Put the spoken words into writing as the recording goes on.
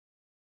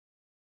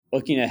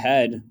looking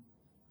ahead,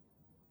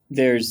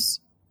 there's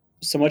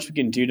so much we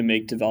can do to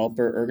make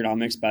developer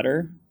ergonomics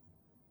better,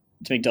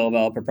 to make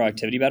developer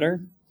productivity better.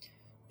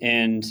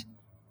 And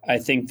I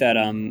think that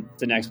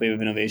the next wave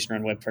of innovation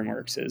around web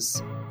frameworks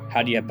is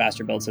how do you have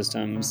faster build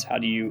systems? How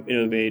do you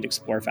innovate,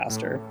 explore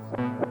faster?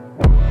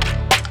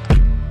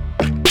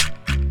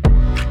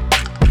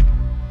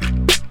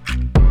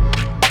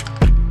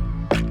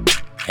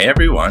 Hey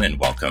everyone, and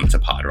welcome to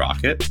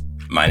PodRocket.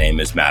 My name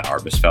is Matt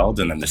Arbesfeld,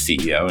 and I'm the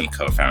CEO and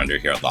co-founder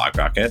here at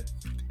LogRocket.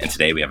 And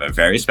today we have a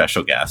very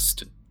special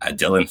guest,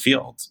 Dylan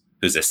Fields,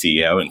 who's the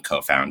CEO and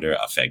co-founder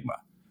of Figma.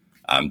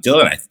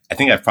 Dylan, I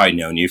think I've probably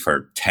known you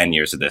for 10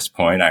 years at this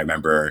point. I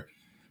remember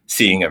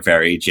seeing a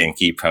very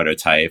janky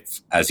prototype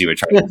as you were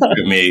trying to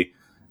recruit me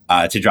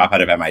to drop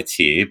out of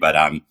MIT. But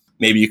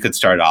maybe you could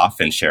start off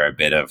and share a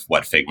bit of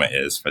what Figma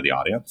is for the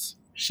audience.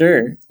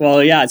 Sure.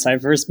 Well, yeah. So I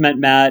first met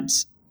Matt,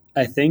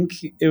 I think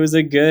it was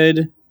a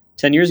good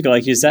 10 years ago,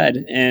 like you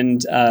said.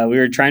 And we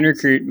were trying to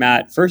recruit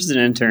Matt first as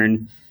an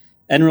intern.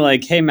 And we're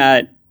like, hey,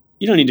 Matt,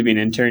 you don't need to be an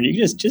intern. You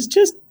can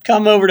just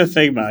come over to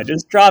Figma.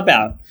 Just drop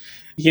out.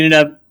 He ended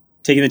up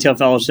taking the Teal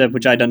Fellowship,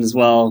 which I'd done as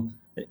well,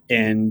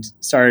 and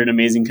started an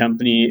amazing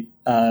company,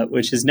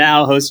 which is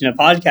now hosting a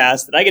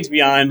podcast that I get to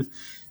be on.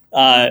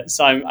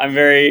 So I'm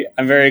very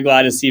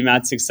glad to see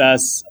Matt's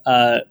success.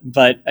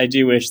 But I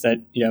do wish that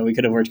we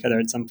could have worked together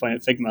at some point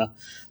at Figma.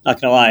 Not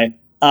gonna lie.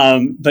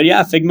 But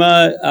yeah,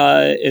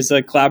 Figma is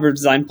a collaborative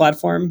design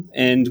platform,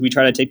 and we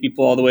try to take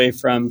people all the way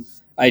from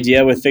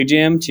idea with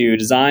FigJam to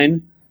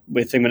design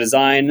with Figma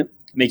Design,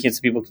 making it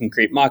so people can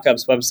create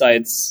mockups,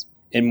 websites,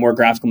 and more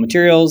graphical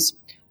materials.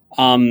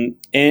 And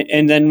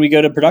then we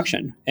go to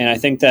production. And I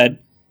think that,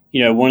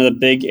 one of the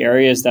big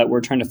areas that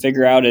we're trying to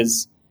figure out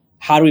is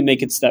how do we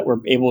make it so that we're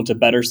able to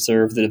better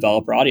serve the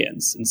developer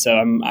audience? And so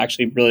I'm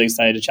actually really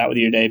excited to chat with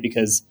you today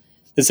because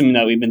this is something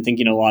that we've been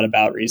thinking a lot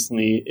about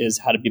recently is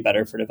how to be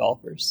better for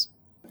developers.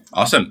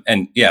 Awesome.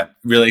 And yeah,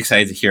 really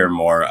excited to hear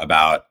more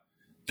about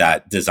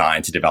that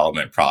design to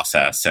development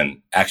process,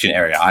 and actually an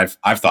area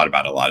I've thought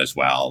about a lot as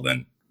well,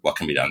 and what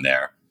can be done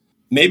there.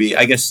 Maybe,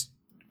 I guess,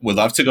 would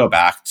love to go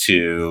back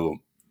to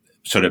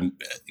sort of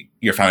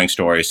your founding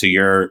story. So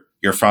you're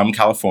from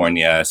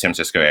California, San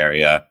Francisco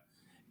area.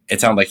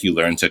 It sounded like you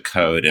learned to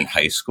code in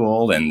high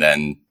school and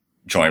then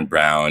joined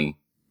Brown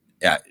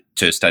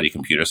to study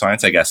computer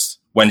science. I guess,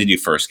 when did you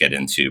first get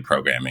into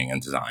programming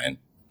and design?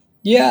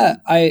 Yeah,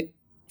 I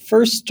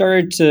first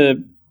started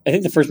I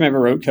think the first time I ever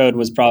wrote code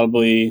was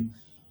probably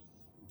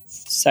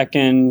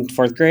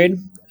fourth grade.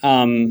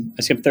 I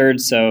skipped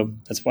third, so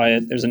that's why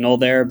there's a null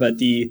there. But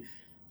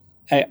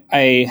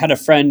I had a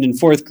friend in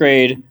fourth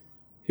grade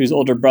whose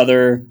older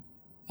brother,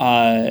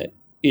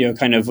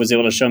 kind of was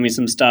able to show me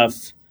some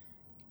stuff.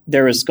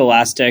 There was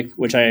Scholastic,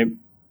 which I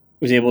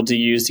was able to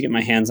use to get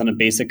my hands on a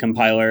basic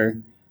compiler.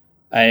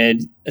 I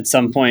had at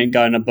some point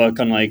gotten a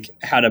book on like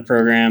how to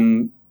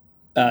program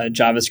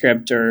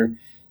JavaScript or,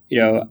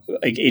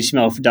 like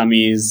HTML for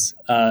dummies.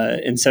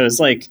 And so it's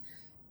like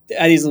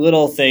these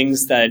little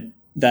things that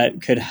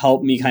could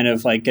help me kind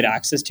of like get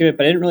access to it.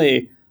 But I didn't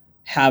really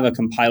have a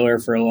compiler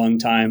for a long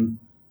time.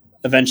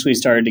 Eventually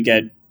started to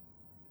get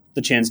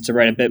the chance to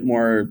write a bit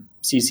more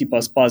C++,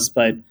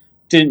 but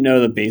didn't know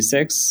the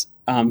basics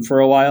for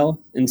a while.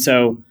 And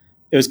so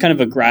it was kind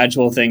of a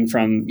gradual thing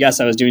from, yes,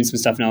 I was doing some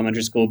stuff in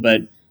elementary school,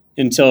 but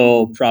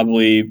until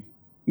probably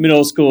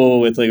middle school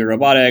with Lego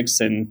Robotics.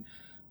 And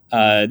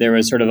there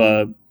was sort of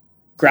a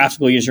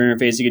graphical user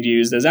interface you could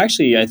use. That was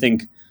actually, I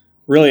think,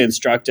 really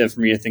instructive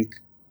for me to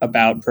think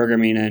about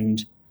programming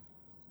and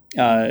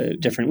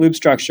different loop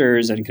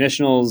structures and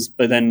conditionals.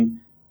 But then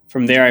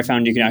from there, I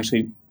found you can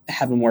actually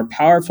have a more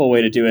powerful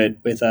way to do it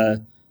with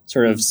a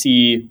sort of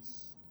C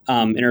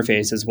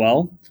interface as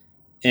well.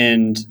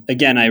 And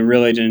again, I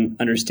really didn't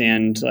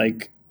understand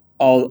like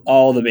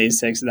all the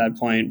basics at that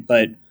point,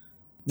 but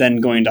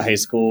then going to high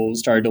school,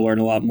 started to learn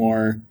a lot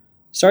more.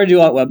 Started to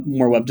do a lot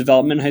more web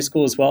development in high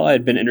school as well. I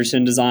had been interested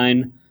in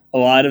design. A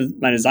lot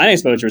of my design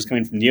exposure was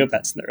coming from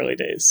Neopets in the early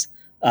days,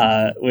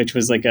 which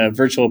was like a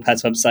virtual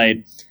pets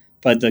website.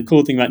 But the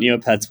cool thing about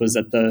Neopets was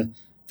that the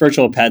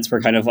virtual pets were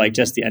kind of like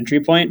just the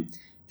entry point.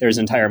 There's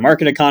an entire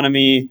market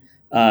economy.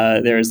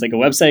 There's like a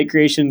website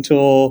creation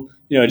tool.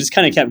 It just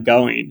kind of kept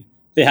going.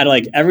 They had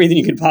like everything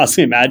you could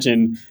possibly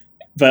imagine,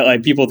 but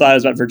like people thought it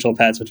was about virtual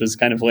pets, which was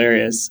kind of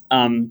hilarious.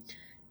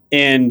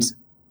 And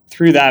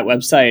through that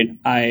website,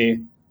 I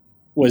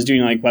was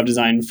doing like web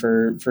design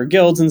for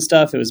guilds and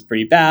stuff. It was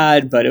pretty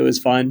bad, but it was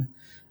fun.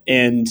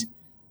 And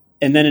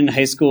then in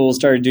high school,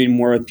 started doing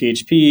more with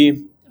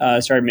PHP,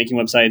 started making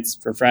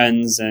websites for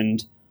friends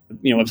and,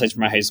 websites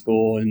for my high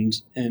school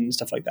and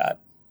stuff like that.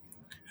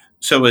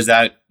 So was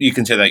that, you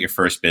consider that your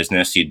first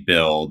business? You'd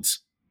build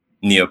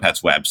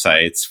Neopets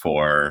websites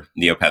for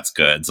Neopets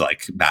goods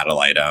like battle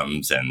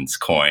items and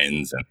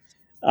coins? And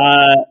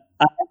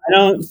I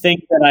don't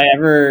think that I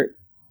ever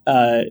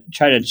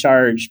try to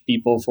charge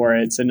people for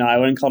it. So no, I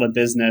wouldn't call it a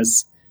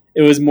business.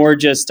 It was more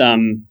just,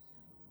 on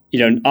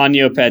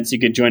Neopets, you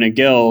could join a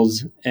guild.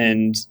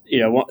 And,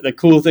 the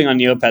cool thing on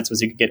Neopets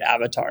was you could get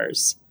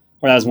avatars.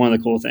 Or that was one of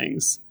the cool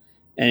things.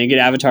 And you get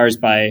avatars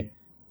by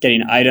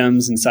getting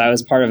items. And so I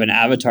was part of an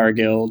avatar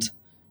guild,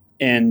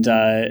 and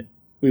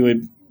we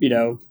would,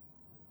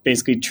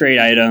 basically trade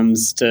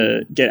items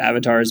to get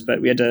avatars,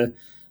 but we had to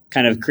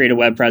kind of create a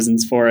web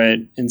presence for it.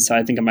 And so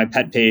I think on my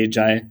pet page,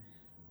 I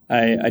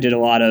did a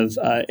lot of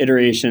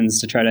iterations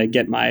to try to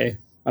get my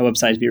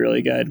website to be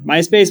really good.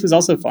 MySpace was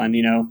also fun.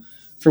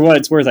 For what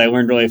it's worth, I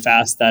learned really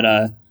fast that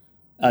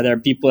there are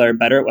people that are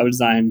better at web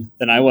design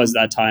than I was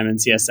that time in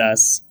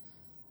CSS,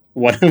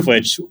 one of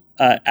which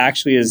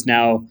actually is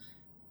now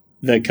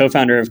the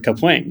co-founder of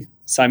Kapwing.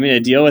 So I made a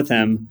deal with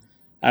him.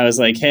 I was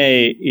like,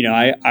 hey,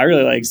 I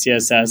really like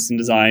CSS and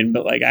design,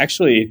 but like,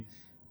 actually,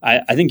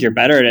 I think you're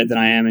better at it than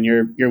I am. And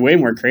you're way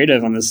more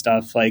creative on this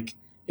stuff. Like,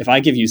 if I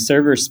give you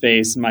server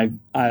space and my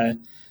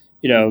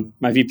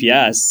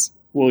VPS,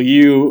 will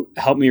you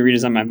help me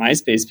redesign my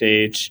MySpace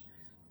page?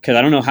 Because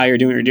I don't know how you're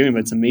doing what you're doing, but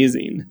it's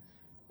amazing.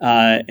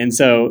 And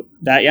so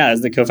that,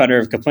 is the co-founder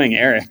of Kapwing,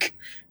 Eric,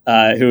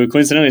 who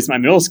coincidentally is my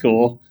middle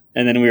school.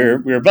 And then we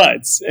were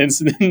buds. And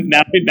so then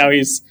now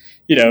he's,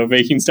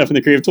 making stuff in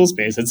the creative tool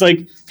space. It's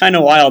like kind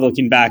of wild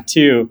looking back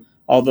to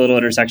all the little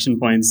intersection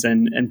points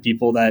and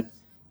people that,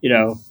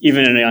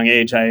 even at a young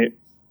age, I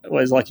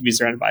was lucky to be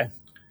surrounded by.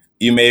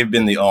 You may have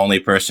been the only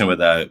person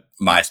with a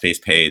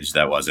MySpace page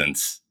that wasn't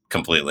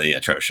completely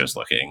atrocious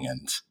looking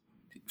and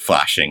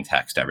flashing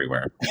text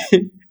everywhere.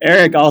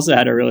 Eric also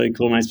had a really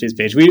cool MySpace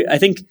page. I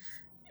think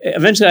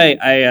eventually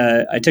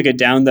I took it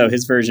down, though,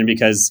 his version,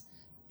 because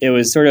it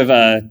was sort of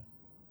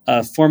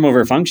a form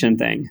over function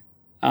thing.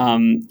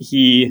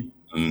 He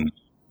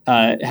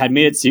had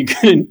made it so you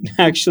couldn't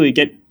actually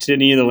get to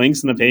any of the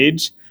links on the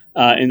page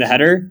in the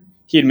header.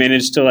 He had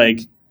managed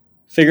to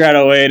figure out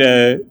a way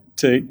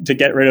to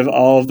get rid of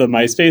all of the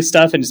MySpace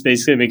stuff and just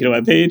basically make it a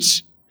web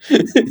page.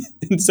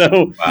 And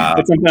so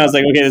At some point I was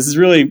like, okay, this is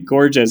really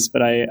gorgeous,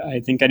 but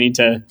I think I need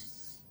to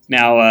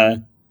now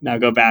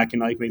go back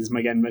and make this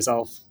again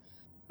myself.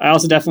 I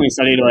also definitely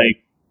studied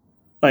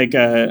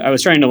I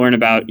was trying to learn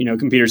about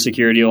computer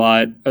security a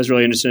lot. I was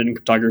really interested in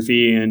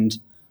cryptography and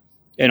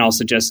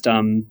also just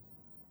how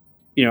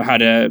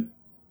to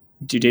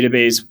do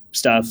database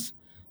stuff.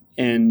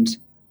 And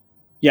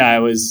I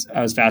was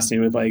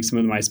fascinated with some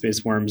of the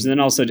MySpace forums, and then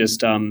also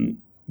just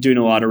doing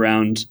a lot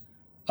around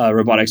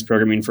robotics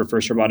programming for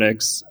FIRST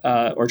Robotics,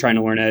 or trying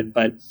to learn it.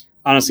 But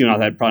honestly,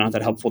 probably not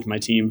that helpful to my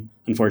team,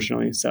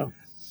 unfortunately. So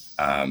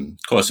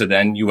cool. So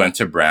then you went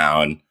to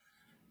Brown,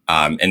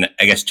 and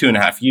I guess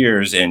 2.5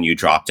 years, and you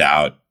dropped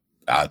out,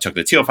 took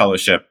the Teal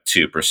Fellowship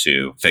to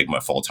pursue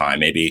Figma full time.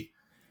 Maybe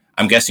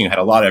I'm guessing you had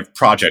a lot of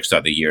projects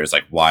throughout the years.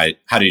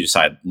 How did you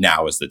decide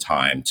now is the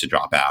time to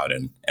drop out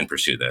and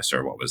pursue this,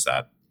 or what was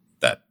that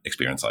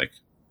experience like?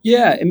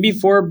 Yeah. And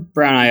before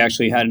Brown, I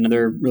actually had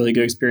another really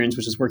good experience,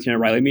 which is working at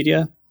O'Reilly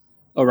Media.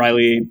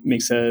 O'Reilly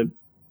makes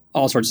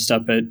all sorts of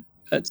stuff, but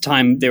at the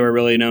time they were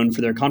really known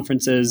for their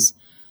conferences,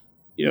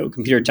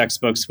 computer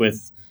textbooks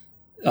with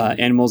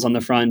animals on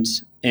the front.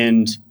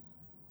 And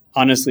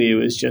honestly, it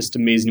was just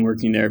amazing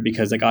working there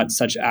because I got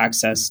such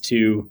access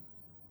to,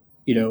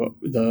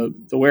 the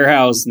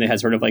warehouse, and they had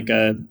sort of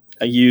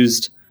a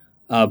used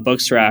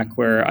books rack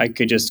where I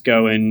could just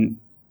go and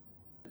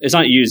it's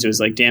not used, it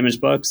was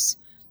damaged books,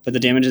 but the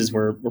damages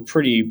were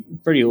pretty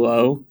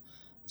low.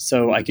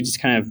 So I could just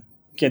kind of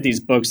get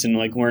these books and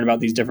learn about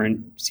these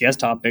different CS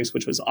topics,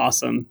 which was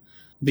awesome.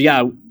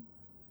 But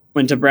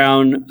went to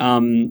Brown,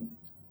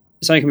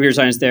 studied computer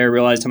science there,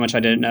 realized how much I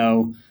didn't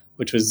know,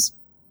 which was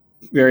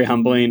very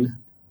humbling.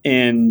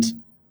 And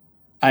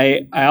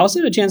I also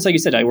had a chance, like you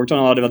said, I worked on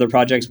a lot of other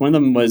projects. One of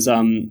them was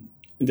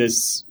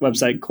this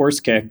website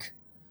CourseKick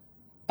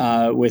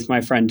with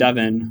my friend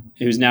Devin,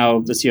 who's now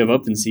the CEO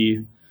of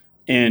OpenSea.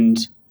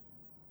 And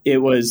it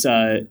was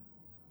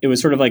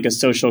sort of like a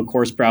social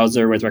course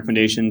browser with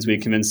recommendations. We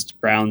convinced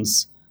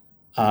Brown's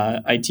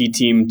IT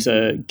team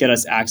to get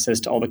us access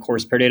to all the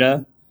course pair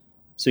data,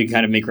 so you can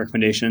kind of make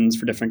recommendations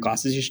for different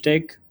classes you should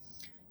take.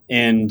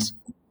 And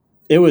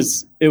it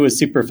was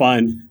super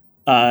fun,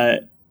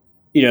 but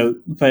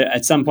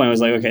at some point I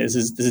was like, okay, this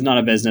is not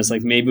a business.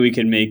 Maybe we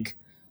could make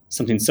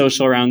something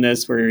social around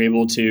this, where you're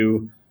able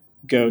to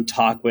go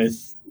talk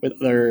with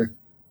other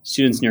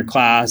students in your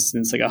class,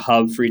 and it's a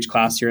hub for each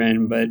class you're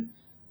in. But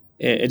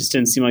it just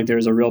didn't seem like there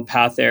was a real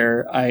path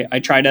there. I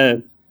tried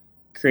to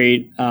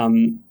create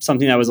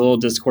something that was a little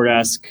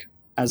Discord-esque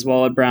as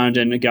well at Brown,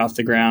 and get off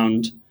the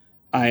ground.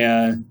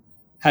 I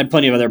had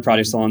plenty of other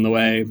projects along the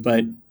way,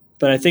 but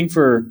I think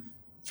for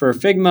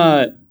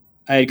Figma,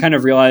 I had kind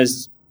of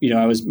realized,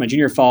 my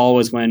junior fall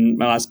was when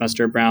my last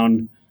semester at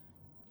Brown,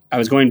 I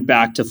was going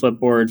back to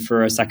Flipboard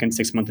for a second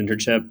 6-month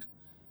internship.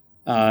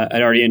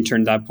 I'd already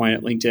interned at that point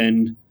at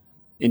LinkedIn,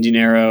 Indian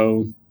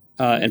Arrow,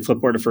 and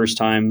Flipboard the first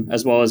time,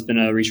 as well as been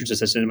a research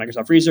assistant at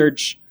Microsoft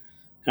Research.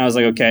 And I was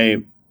like, okay,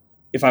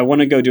 if I want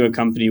to go do a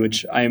company,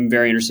 which I am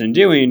very interested in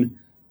doing,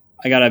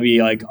 I got to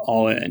be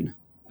all in.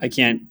 I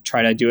can't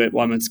try to do it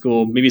while I'm at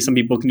school. Maybe some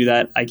people can do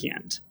that. I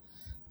can't.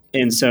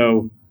 And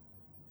so,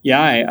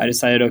 I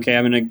decided, okay,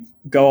 I'm going to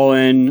go all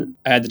in.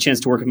 I had the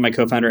chance to work with my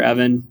co-founder,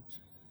 Evan,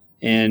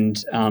 And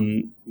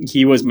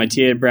he was my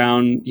TA at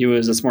Brown. He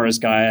was the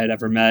smartest guy I'd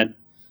ever met.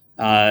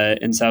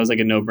 And so I was like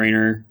a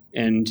no-brainer.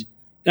 And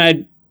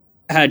I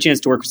had a chance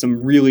to work with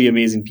some really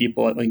amazing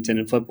people at LinkedIn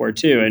and Flipboard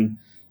too. And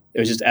it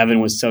was just, Evan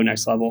was so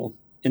next level.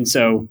 And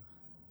so,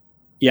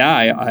 yeah,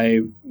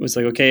 I was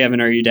like, okay, Evan,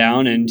 are you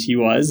down? And he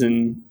was,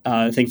 and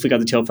thankfully got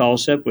the Teal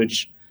Fellowship,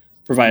 which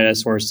provided a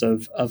source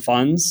of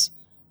funds.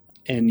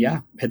 And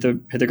yeah, hit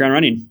the ground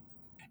running.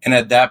 And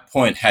at that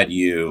point, had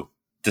you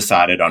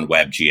decided on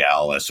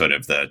WebGL as sort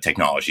of the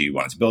technology you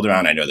wanted to build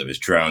around? I know there was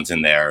drones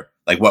in there.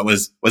 Like, what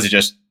was it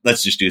just,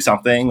 let's just do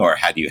something? Or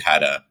had you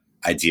had a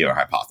idea or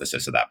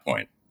hypothesis at that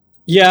point?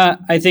 Yeah,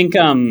 I think,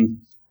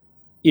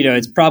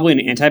 it's probably an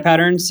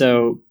anti-pattern.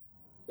 So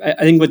I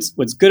think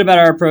what's good about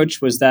our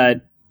approach was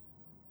that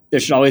there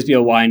should always be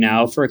a why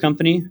now for a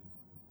company.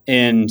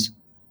 And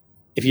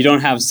if you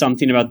don't have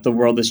something about the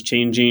world that's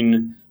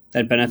changing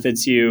that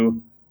benefits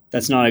you,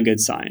 that's not a good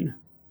sign.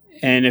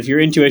 And if your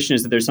intuition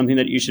is that there's something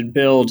that you should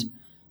build and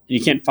you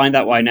can't find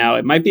that why now,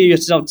 it might be you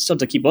still have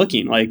to keep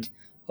looking. Like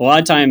a lot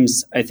of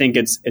times I think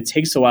it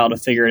takes a while to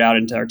figure it out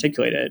and to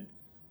articulate it.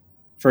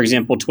 For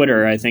example,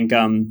 Twitter, I think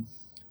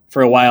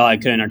for a while I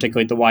couldn't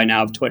articulate the why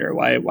now of Twitter.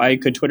 Why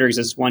could Twitter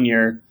exist one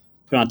year,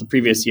 but not the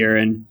previous year?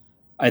 And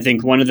I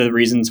think one of the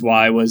reasons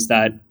why was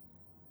that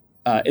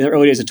in the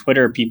early days of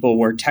Twitter, people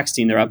were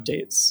texting their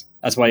updates.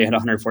 That's why you had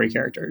 140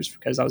 characters,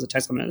 because that was a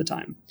text limit at the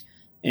time.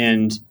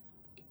 And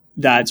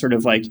that sort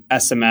of like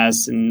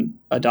SMS and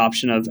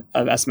adoption of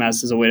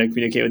SMS as a way to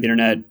communicate with the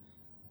internet,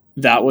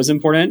 that was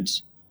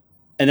important.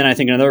 And then I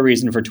think another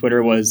reason for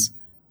Twitter was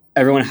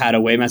everyone had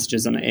away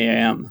messages on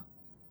AIM.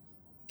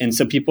 And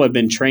so people had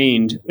been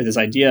trained with this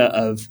idea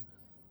of,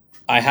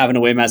 I have an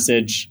away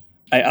message,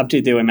 I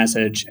update the away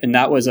message, and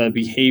that was a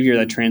behavior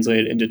that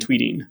translated into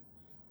tweeting.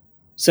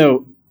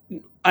 So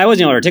I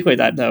wasn't able to articulate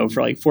that, though,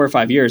 for like 4 or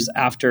 5 years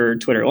after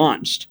Twitter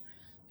launched.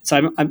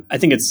 So I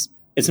think it's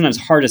sometimes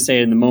hard to say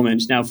it in the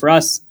moment. Now, for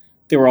us,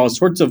 there were all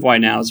sorts of why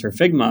nows for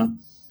Figma,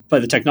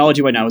 but the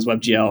technology why now was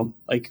WebGL.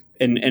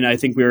 And I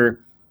think we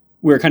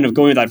were kind of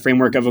going with that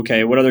framework of,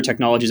 okay, what other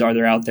technologies are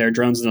there out there?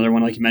 Drones is another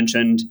one, like you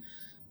mentioned.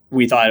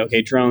 We thought,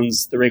 okay,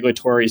 drones, the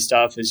regulatory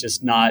stuff is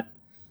just not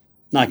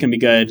going to be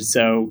good,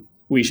 so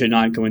we should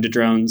not go into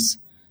drones.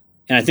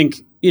 And I think,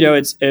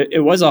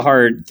 it was a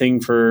hard thing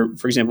for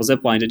example,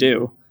 Zipline to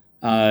do.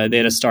 They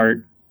had to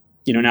start,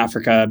 in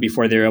Africa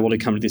before they were able to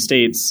come to the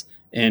States.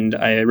 And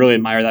I really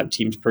admire that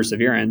team's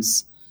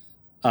perseverance.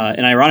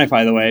 And ironic,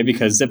 by the way,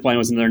 because Zipline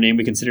was another name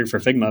we considered for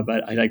Figma,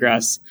 but I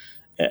digress.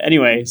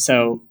 Anyway,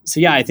 so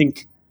yeah, I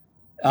think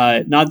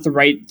not the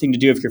right thing to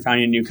do if you're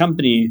founding a new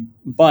company,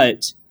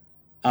 but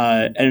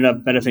ended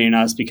up benefiting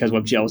us because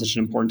WebGL was such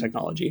an important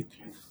technology.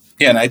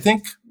 Yeah, and I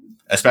think,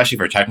 especially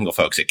for technical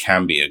folks, it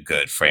can be a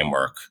good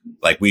framework.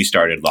 Like we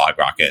started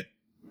LogRocket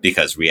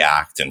because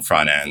React and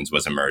front ends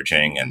was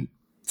emerging and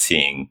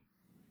seeing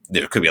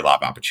there could be a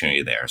lot of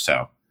opportunity there.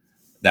 So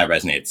that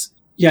resonates.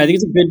 Yeah, I think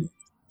it's a good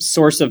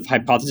source of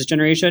hypothesis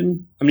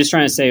generation. I'm just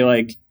trying to say,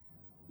 like,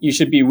 you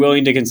should be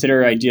willing to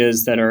consider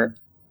ideas that are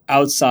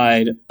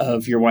outside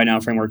of your why now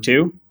framework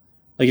too.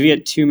 Like if you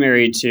get too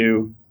married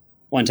to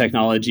one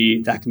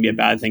technology, that can be a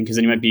bad thing because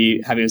then you might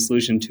be having a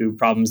solution to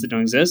problems that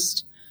don't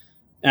exist.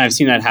 And I've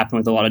seen that happen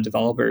with a lot of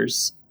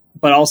developers,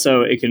 but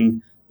also it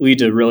can lead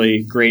to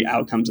really great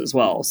outcomes as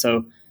well.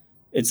 So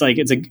it's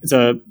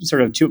a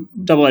sort of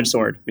double-edged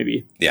sword,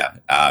 maybe. Yeah.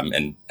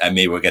 And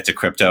maybe we'll get to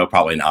crypto,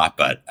 probably not,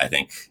 but I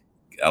think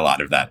a lot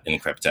of that in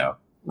crypto.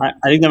 I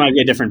think that might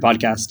be a different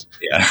podcast.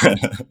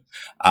 Yeah.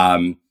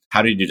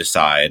 How did you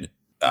decide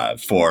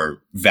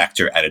for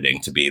vector editing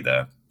to be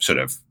the sort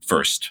of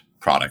first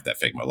product that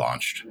Figma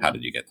launched? How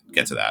did you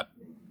get to that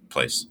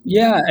place?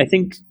 Yeah, I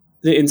think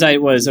the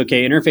insight was,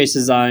 okay, interface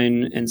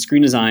design and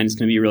screen design is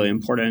going to be really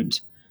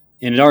important.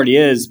 And it already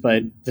is,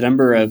 but the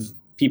number of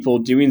people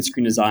doing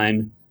screen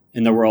design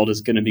in the world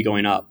is going to be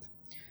going up.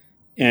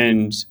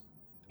 And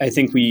I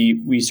think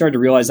we started to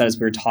realize that as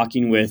we were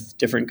talking with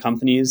different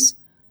companies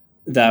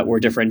that were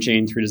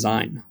differentiating through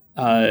design.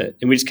 And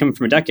we just come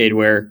from a decade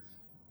where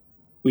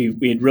we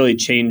had really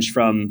changed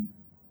from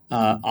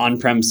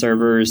on-prem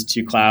servers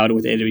to cloud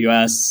with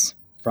AWS,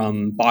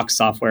 from box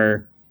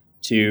software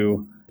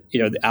to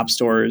the app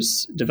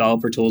stores.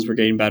 Developer tools were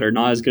getting better,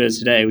 not as good as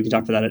today. We can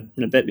talk about that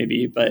in a bit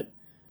maybe, but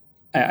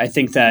I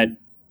think that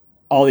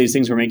all these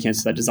things were making it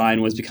so that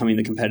design was becoming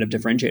the competitive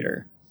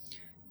differentiator.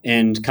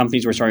 And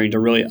companies were starting to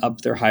really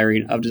up their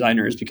hiring of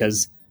designers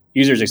because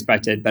users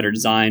expected better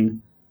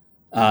design.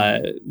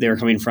 They were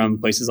coming from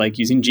places like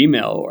using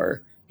Gmail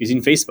or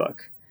using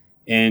Facebook.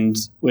 And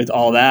with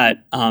all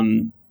that,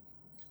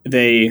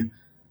 they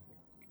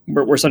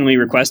were suddenly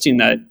requesting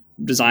that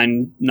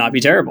design not be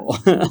terrible,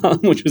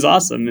 which was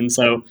awesome. And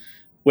so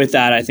with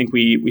that, I think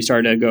we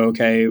started to go,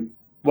 okay,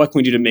 what can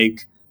we do to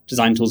make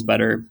design tools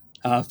better?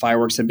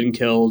 Fireworks had been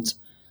killed.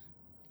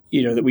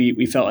 That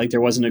we felt like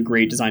there wasn't a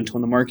great design tool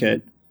in the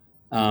market.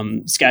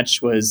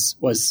 Sketch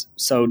was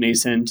so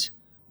nascent,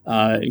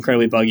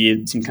 incredibly buggy.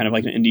 It seemed kind of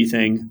like an indie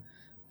thing,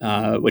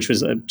 which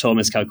was a total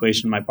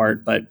miscalculation on my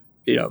part. But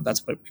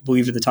that's what we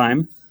believed at the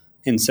time.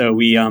 And so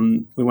we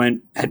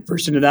went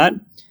headfirst into that.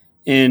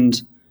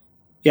 And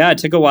yeah, it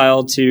took a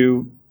while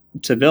to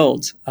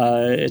build.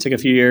 It took a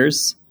few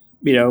years,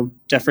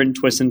 different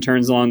twists and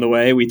turns along the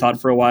way. We thought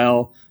for a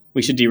while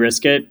we should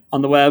de-risk it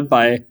on the web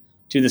by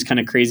doing this kind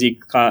of crazy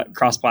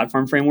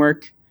cross-platform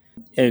framework.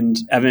 And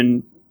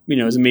Evan,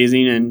 is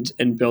amazing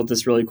and built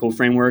this really cool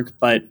framework,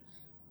 but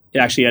it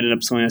actually ended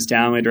up slowing us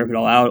down. We had to rip it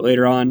all out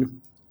later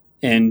on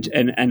and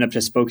end up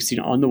just focusing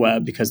on the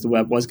web because the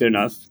web was good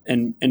enough.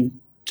 And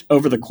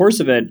over the course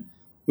of it,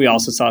 we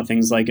also saw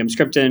things like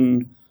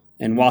Emscripten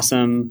and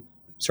Wasm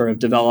sort of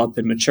develop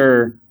and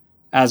mature,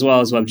 as well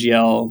as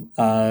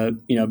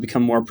WebGL,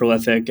 become more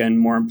prolific and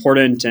more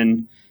important,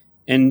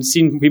 and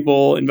seeing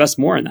people invest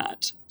more in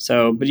that.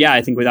 So, but yeah,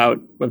 I think without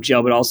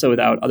WebGL, but also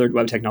without other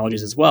web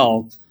technologies as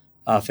well,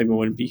 Figma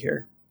wouldn't be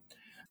here.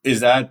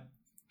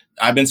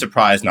 I've been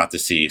surprised not to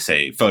see,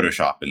 say,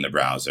 Photoshop in the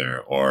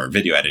browser or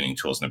video editing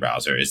tools in the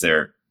browser. Has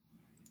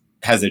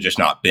there just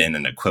not been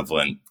an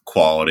equivalent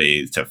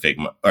quality to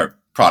Figma or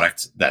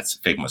product that's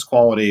Figma's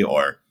quality,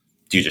 or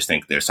do you just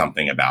think there's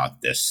something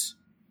about this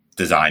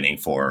designing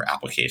for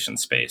application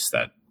space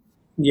that?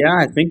 Yeah,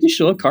 I think you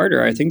should look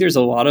harder. I think there's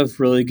a lot of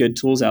really good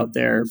tools out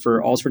there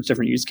for all sorts of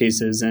different use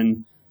cases.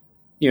 And,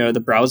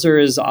 the browser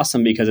is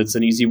awesome because it's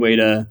an easy way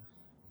to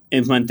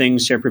implement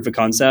things, share proof of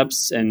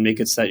concepts, and make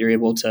it so that you're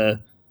able to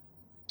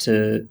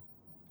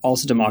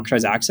also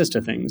democratize access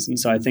to things. And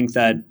so I think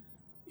that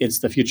it's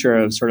the future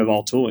of sort of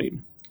all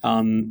tooling.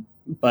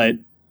 But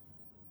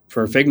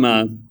for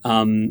Figma,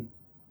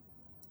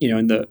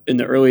 in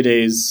the early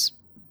days,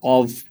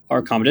 all of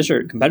our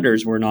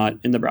competitors were not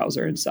in the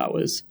browser, and so that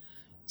was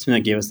something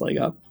that gave us a leg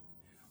up.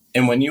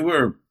 And when you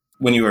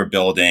were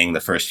building the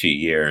first few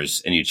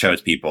years and you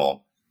chose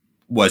people,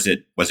 was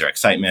there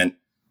excitement?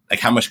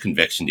 Like, how much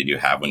conviction did you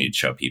have when you'd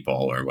show people,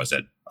 or was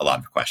it a lot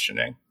of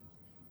questioning?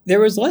 There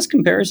was less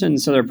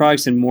comparisons to their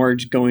products and more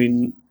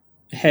going,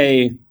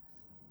 hey,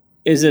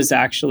 is this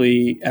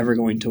actually ever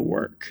going to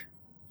work?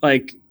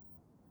 Like,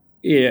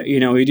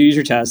 we'd do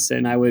user tests,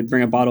 and I would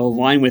bring a bottle of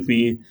wine with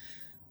me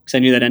because I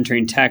knew that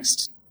entering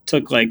text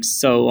took like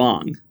so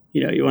long.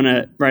 You want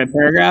to write a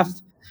paragraph?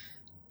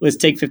 Let's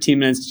take 15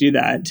 minutes to do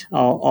that.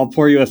 I'll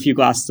pour you a few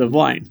glasses of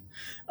wine.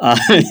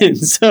 And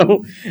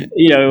so,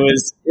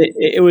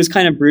 it was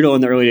kind of brutal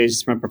in the early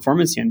days from a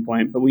performance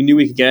standpoint, but we knew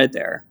we could get it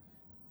there.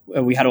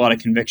 We had a lot of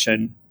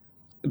conviction,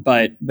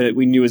 but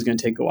we knew it was going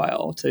to take a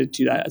while to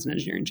do that as an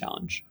engineering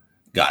challenge.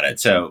 Got it.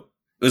 So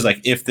it was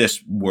like, if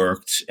this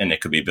worked and it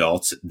could be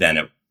built,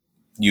 then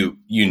you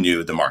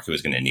knew the market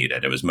was going to need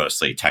it. It was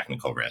mostly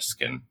technical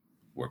risk, and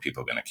were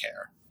people going to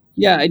care?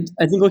 Yeah, I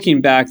think looking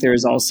back, there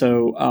is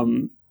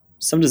also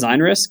some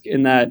design risk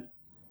in that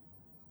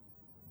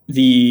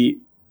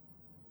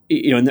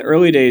in the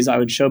early days, I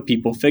would show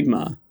people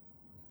Figma,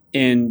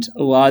 and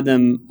a lot of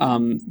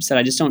them said,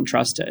 I just don't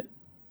trust it.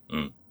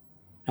 Mm.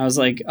 I was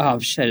like, oh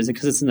shit, is it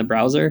because it's in the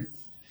browser?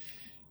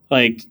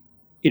 Like,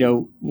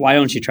 why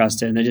don't you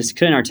trust it? And they just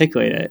couldn't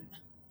articulate it.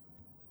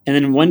 And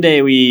then one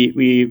day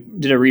we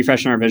did a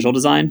refresh on our visual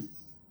design,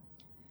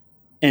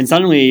 and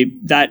suddenly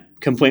that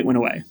complaint went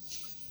away.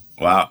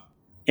 Wow.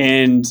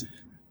 And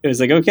it was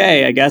like,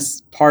 okay, I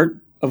guess part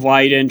of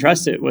why you didn't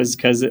trust it was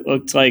because it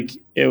looked like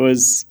it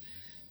was,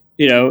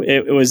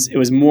 it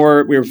was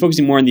more, we were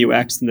focusing more on the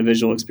UX than the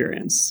visual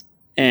experience.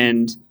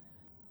 And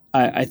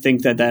I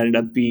think that ended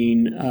up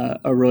being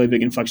a really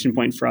big inflection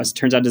point for us.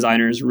 Turns out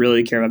designers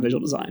really care about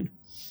visual design.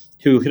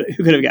 Who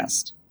could have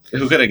guessed?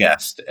 Who could have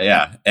guessed?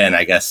 Yeah. And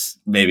I guess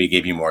maybe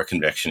gave you more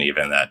conviction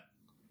even that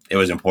it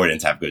was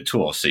important to have good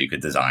tools so you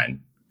could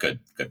design good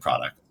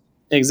product.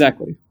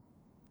 Exactly.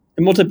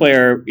 The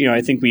multiplayer,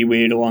 I think we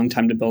waited a long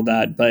time to build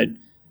that, but,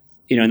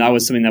 and that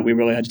was something that we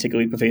really had to take a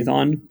leap of faith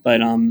on.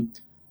 But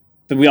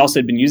we also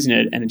had been using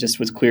it, and it just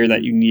was clear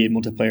that you needed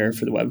multiplayer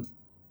for the web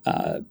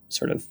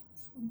sort of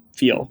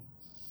feel.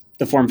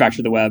 The form factor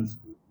of the web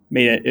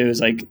made it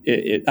was like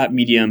that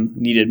medium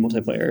needed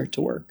multiplayer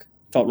to work.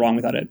 Felt wrong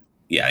without it.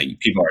 Yeah,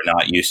 people are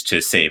not used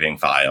to saving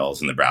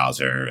files in the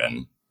browser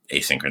and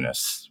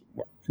asynchronous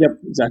work. Yep,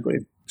 exactly.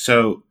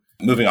 So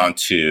moving on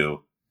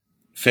to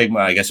Figma,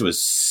 I guess it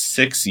was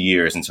 6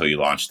 years until you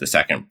launched the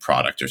second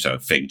product or so,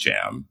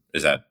 FigJam.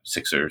 Is that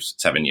 6 or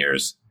 7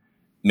 years?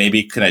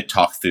 Maybe can I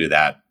talk through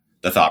that,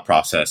 the thought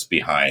process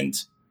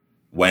behind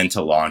when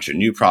to launch a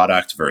new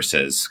product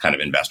versus kind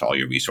of invest all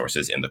your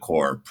resources in the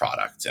core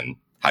product, and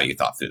how you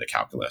thought through the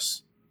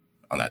calculus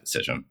on that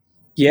decision?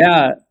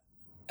 Yeah.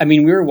 I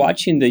mean, we were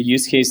watching the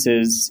use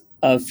cases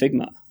of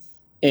Figma,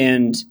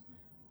 and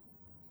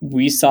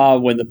we saw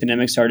when the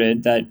pandemic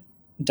started that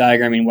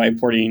diagramming,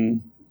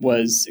 whiteboarding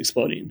was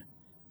exploding.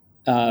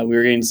 We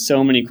were getting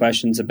so many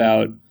questions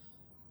about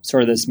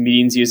sort of this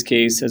meetings use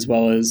case, as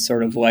well as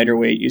sort of lighter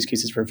weight use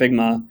cases for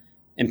Figma.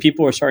 And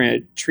people were starting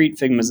to treat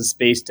Figma as a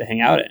space to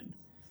hang out in.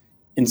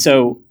 And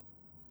so,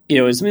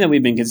 it's something that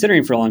we've been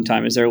considering for a long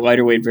time. Is there a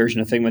lighter weight version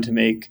of Figma to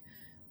make?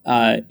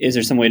 Is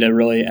there some way to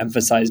really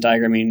emphasize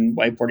diagramming,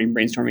 whiteboarding,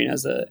 brainstorming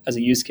as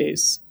a use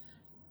case?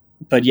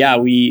 But yeah,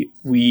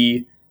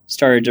 we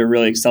started to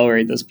really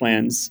accelerate those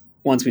plans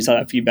once we saw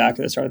that feedback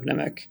at the start of the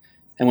pandemic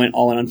and went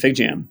all in on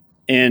FigJam.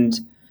 And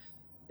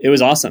it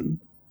was awesome.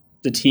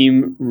 The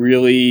team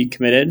really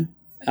committed.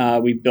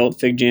 We built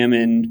FigJam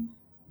in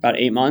about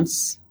 8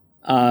 months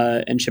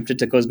and shipped it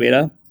to closed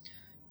beta.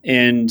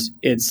 And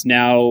it's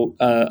now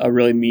a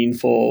really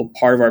meaningful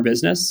part of our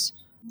business.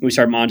 We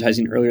started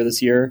monetizing earlier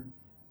this year,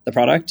 the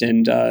product.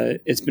 And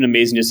it's been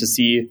amazing just to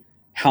see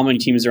how many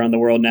teams around the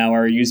world now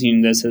are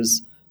using this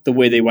as the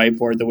way they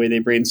whiteboard, the way they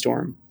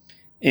brainstorm.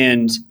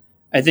 And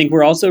I think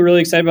we're also really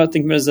excited about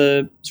thinking of it as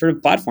a sort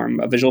of platform,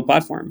 a visual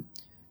platform.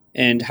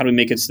 And how do we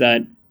make it so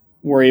that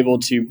we're able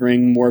to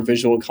bring more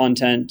visual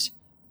content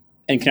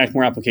and connect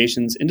more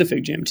applications into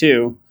FigJam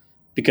too,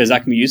 because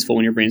that can be useful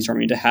when you're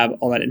brainstorming to have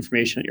all that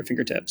information at your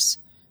fingertips.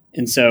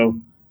 And so,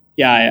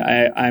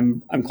 yeah,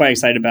 I'm quite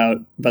excited about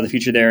the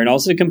future there, and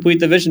also to complete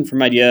the vision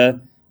from idea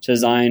to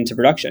design to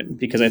production,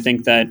 because I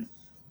think that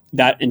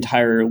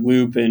entire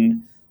loop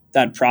and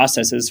that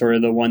process is sort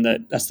of the one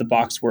that's the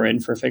box we're in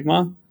for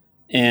Figma.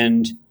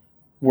 And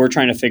we're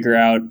trying to figure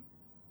out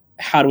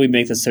how do we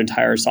make this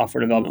entire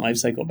software development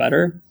lifecycle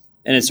better.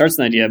 And it starts with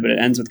an idea, but it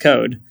ends with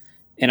code.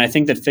 And I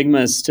think that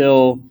Figma is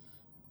still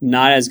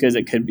not as good as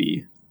it could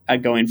be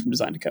at going from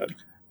design to code.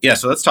 Yeah,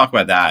 so let's talk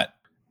about that.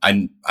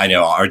 I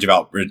know our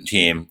development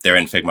team, they're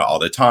in Figma all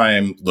the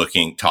time,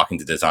 talking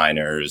to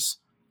designers,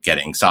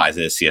 getting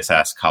sizes,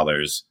 CSS,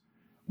 colors.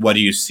 What do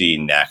you see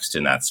next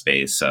in that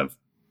space of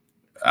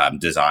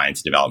design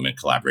to development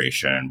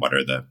collaboration? What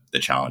are the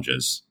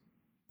challenges?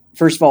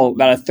 First of all,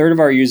 about a third of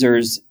our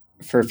users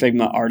for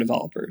Figma are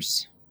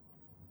developers.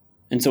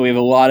 And so we have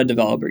a lot of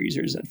developer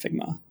users at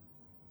Figma.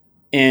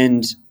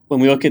 And when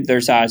we look at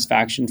their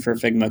satisfaction for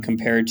Figma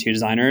compared to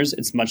designers,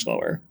 it's much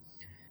lower.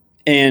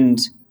 And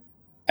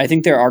I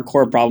think there are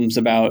core problems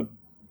about,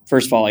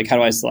 first of all, like how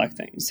do I select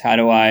things? How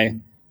do I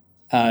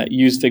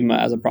use Figma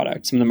as a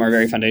product? Some of them are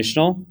very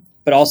foundational,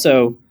 but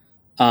also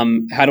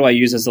how do I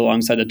use this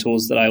alongside the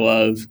tools that I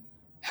love?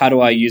 How do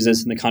I use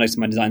this in the context of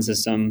my design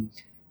system?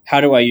 How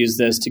do I use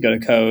this to go to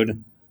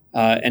code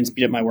and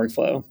speed up my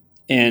workflow?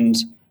 And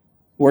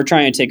we're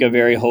trying to take a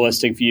very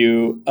holistic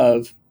view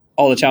of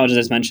all the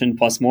challenges I mentioned,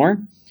 plus more,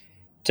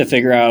 to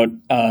figure out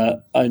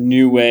a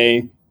new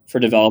way for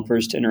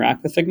developers to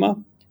interact with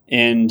Figma.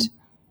 And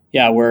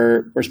yeah,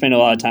 we're spending a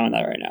lot of time on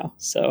that right now.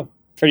 So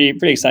pretty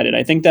excited.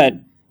 I think that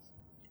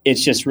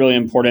it's just really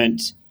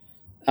important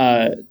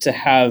to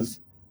have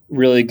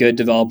really good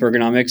developer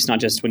ergonomics, not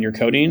just when you're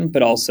coding,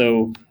 but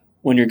also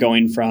when you're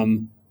going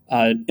from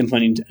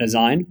implementing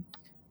design.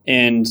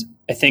 And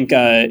I think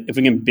if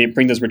we can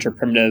bring those richer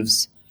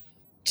primitives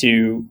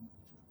to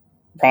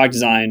product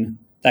design,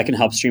 that can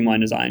help streamline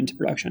design to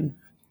production.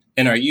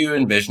 And are you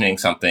envisioning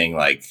something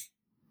like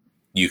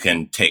you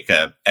can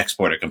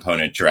export a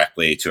component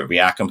directly to a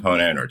React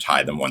component or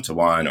tie them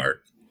one-to-one,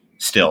 or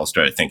still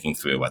start thinking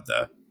through what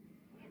the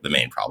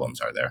main problems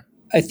are there?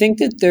 I think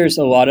that there's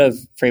a lot of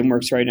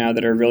frameworks right now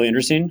that are really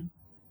interesting.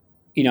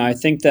 I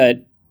think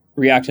that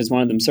React is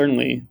one of them,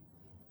 certainly.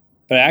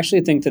 But I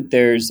actually think that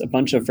there's a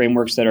bunch of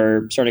frameworks that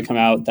are starting to come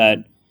out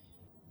that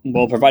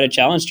will provide a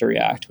challenge to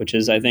React, which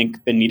has, I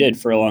think, been needed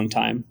for a long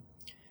time.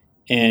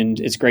 And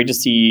it's great to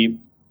see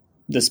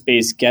the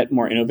space get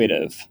more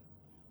innovative.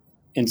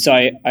 And so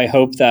I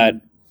hope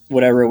that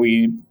whatever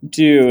we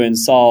do and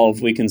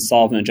solve, we can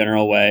solve in a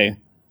general way,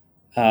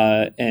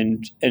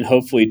 and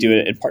hopefully do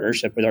it in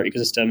partnership with our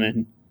ecosystem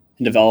and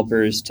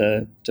developers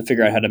to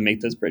figure out how to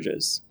make those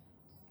bridges.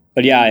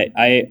 But yeah,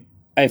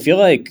 I feel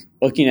like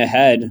looking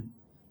ahead,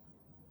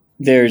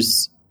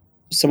 there's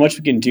so much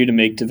we can do to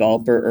make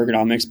developer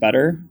ergonomics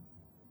better,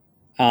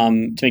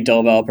 to make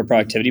developer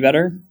productivity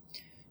better.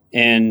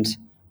 And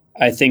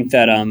I think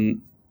that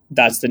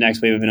that's the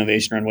next wave of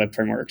innovation around web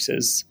frameworks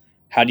is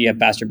how do you have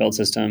faster build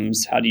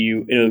systems? How do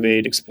you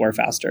innovate, explore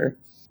faster?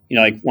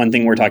 Like one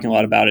thing we're talking a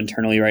lot about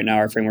internally right now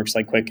are frameworks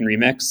like Quick and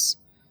Remix.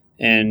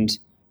 And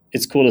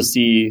it's cool to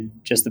see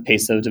just the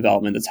pace of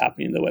development that's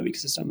happening in the web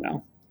ecosystem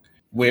now.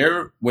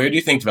 Where do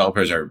you think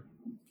developers are,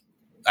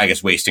 I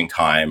guess, wasting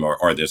time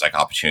or there's like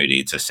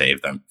opportunity to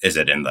save them? Is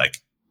it in like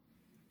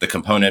the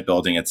component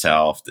building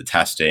itself, the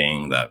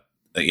testing,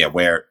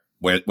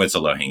 what's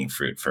the low-hanging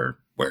fruit for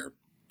where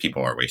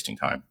people are wasting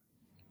time?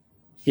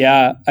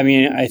 Yeah, I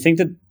mean, I think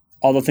that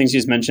all the things you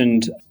just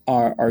mentioned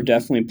are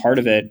definitely part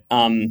of it.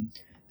 And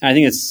I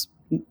think it's,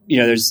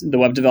 there's the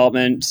web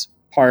development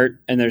part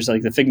and there's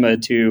like the Figma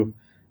to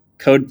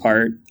code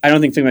part. I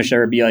don't think Figma should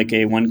ever be like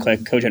a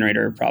one-click code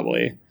generator,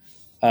 probably.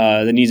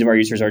 The needs of our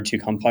users are too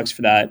complex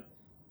for that,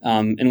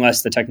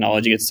 unless the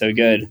technology gets so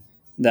good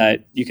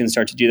that you can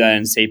start to do that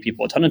and save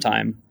people a ton of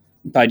time.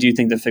 But I do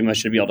think that Figma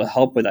should be able to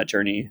help with that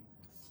journey.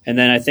 And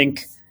then I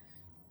think,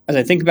 as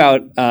I think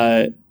about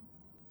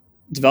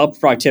developer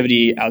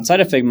productivity outside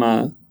of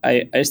Figma,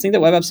 I just think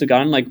that web apps have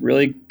gotten like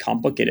really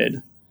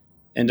complicated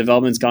and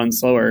development's gotten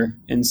slower.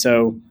 And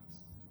so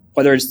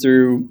whether it's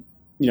through,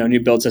 new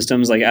build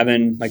systems like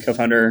Evan, my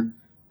co-founder,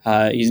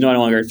 he's no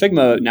longer at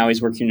Figma. Now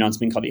he's working on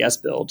something called the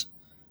S-Build,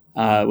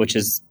 which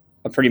is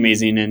pretty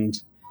amazing.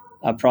 And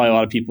probably a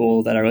lot of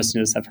people that are listening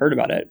to this have heard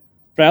about it.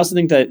 But I also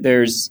think that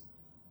there's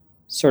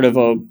sort of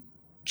a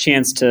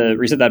chance to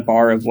reset that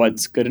bar of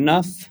what's good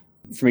enough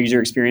from a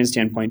user experience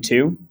standpoint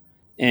too.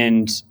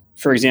 And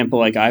for example,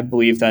 like I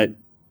believe that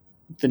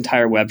the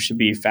entire web should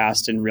be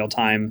fast and real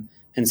time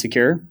and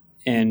secure.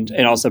 And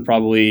also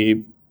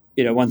probably,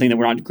 one thing that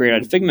we're not great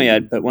at Figma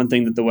yet, but one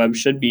thing that the web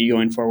should be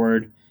going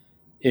forward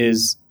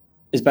is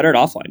better at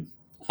offline.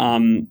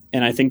 And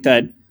I think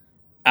that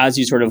as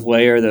you sort of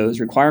layer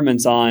those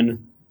requirements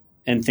on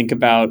and think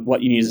about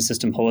what you need as a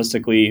system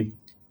holistically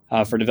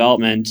for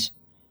development,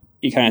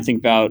 you kind of think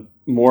about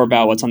more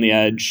about what's on the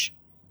edge.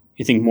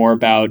 You think more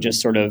about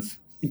just sort of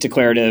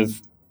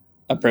declarative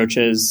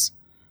approaches.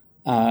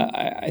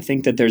 I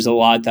think that there's a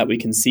lot that we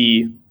can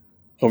see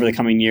over the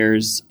coming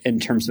years in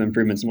terms of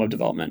improvements in web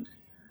development.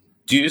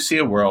 Do you see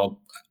a world,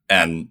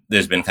 and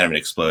there's been kind of an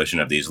explosion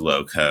of these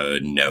low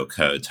code, no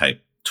code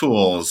type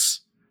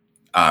tools,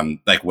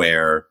 like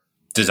where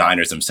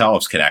designers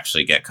themselves can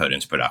actually get code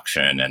into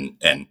production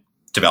and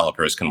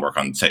developers can work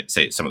on,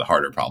 say, some of the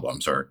harder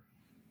problems? Or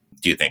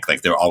do you think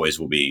like there always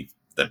will be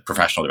the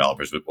professional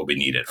developers will be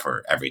needed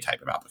for every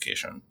type of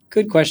application?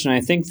 Good question.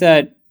 I think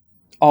that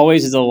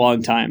always is a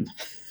long time.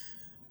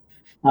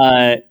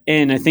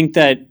 And I think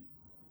that,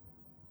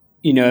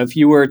 if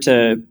you were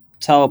to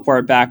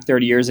teleport back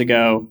 30 years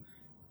ago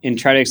and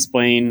try to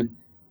explain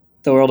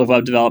the world of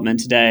web development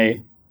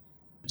today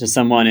to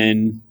someone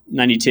in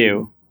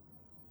 92,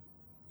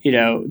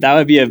 that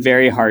would be a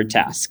very hard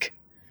task,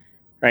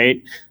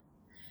 right?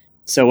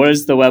 So what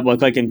does the web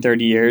look like in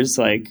 30 years?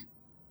 Like,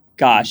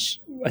 gosh,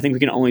 I think we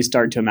can only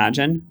start to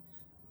imagine.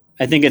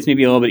 I think it's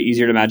maybe a little bit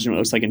easier to imagine what it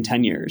looks like in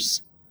 10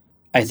 years.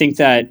 I think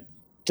that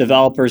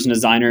developers and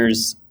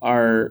designers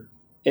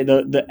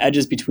the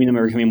edges between them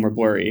are becoming more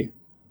blurry.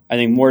 I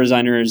think more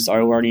designers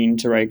are learning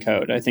to write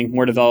code. I think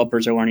more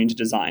developers are learning to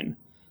design.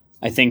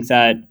 I think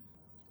that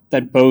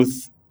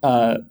both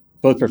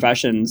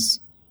professions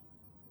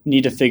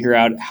need to figure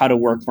out how to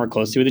work more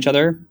closely with each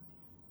other.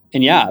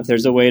 And yeah, if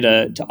there's a way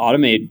to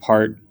automate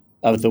part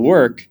of the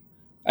work,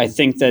 I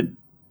think that,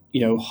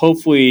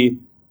 hopefully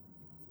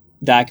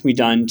that can be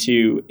done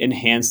to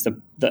enhance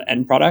the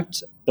end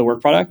product, the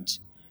work product,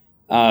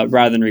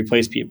 rather than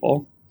replace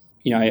people.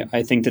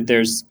 I think that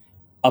there's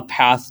a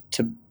path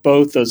to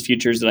both those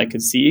futures that I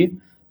could see,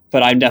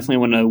 but I definitely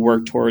want to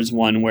work towards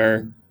one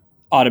where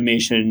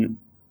automation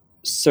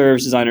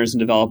serves designers and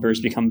developers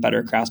become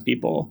better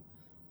craftspeople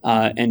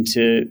and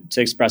to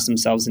express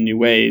themselves in new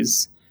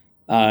ways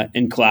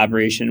in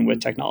collaboration with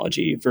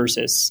technology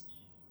versus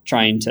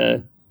trying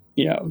to,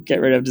 get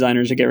rid of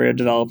designers or get rid of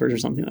developers or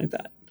something like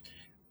that.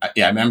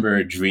 Yeah, I remember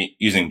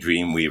using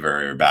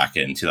Dreamweaver back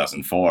in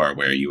 2004,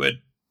 where you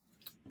would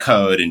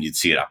code and you'd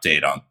see it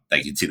update on,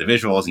 like you'd see the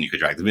visuals and you could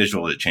drag the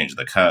visual to change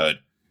the code.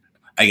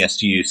 I guess,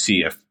 do you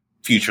see a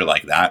future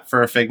like that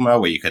for Figma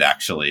where you could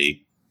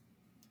actually,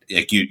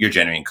 like you're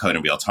generating code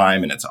in real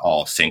time and it's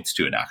all synced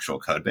to an actual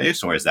code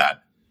base? Or is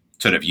that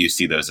sort of, you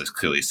see those as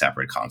clearly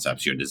separate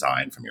concepts, your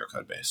design from your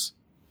code base?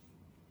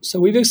 So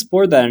we've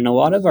explored that, and a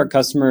lot of our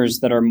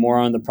customers that are more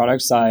on the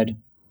product side,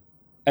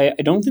 I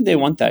don't think they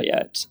want that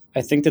yet.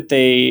 I think that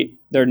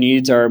their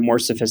needs are more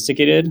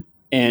sophisticated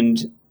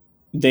and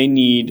they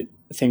need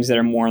things that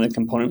are more on the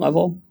component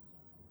level.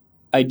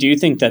 I do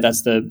think that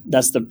that's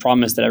the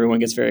promise that everyone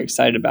gets very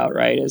excited about,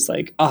 right? It's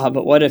like,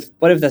 but what if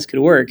this could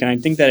work? And I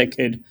think that it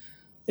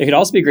could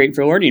also be great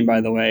for learning,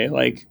 by the way.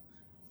 Like,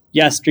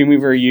 yes,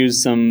 Dreamweaver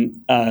used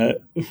some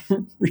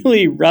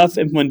really rough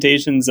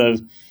implementations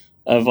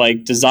of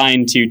like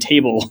design to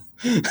table.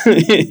 I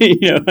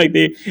think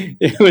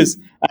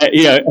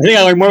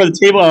I learned more about the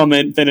table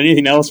element than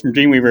anything else from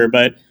Dreamweaver,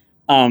 but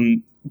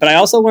I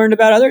also learned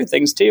about other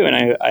things too.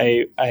 And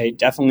I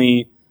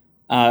definitely,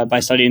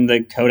 by studying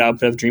the code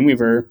output of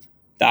Dreamweaver,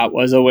 that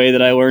was a way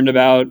that I learned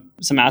about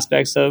some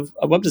aspects of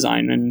web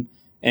design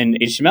and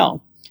HTML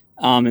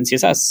and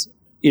CSS.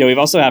 We've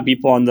also had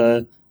people on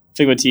the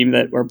Figma team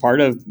that were part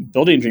of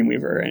building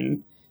Dreamweaver.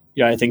 And,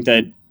 I think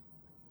that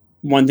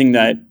one thing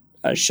that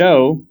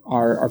Show,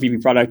 our VP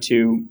product,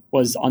 who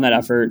was on that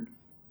effort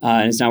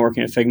and is now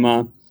working at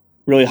Figma,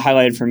 really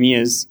highlighted for me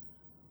is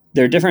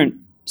there are different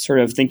sort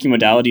of thinking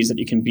modalities that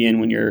you can be in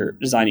when you're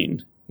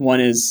designing.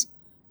 One is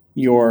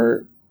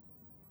your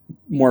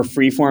more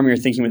freeform, you're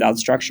thinking without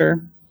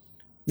structure.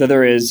 The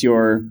other is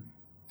your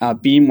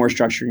being more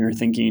structured in your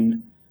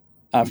thinking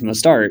from the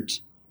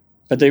start.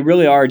 But they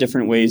really are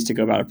different ways to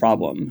go about a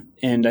problem.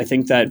 And I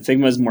think that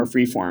Figma is more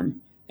freeform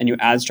and you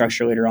add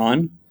structure later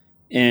on.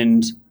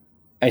 And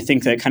I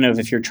think that kind of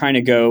if you're trying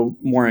to go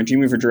more in a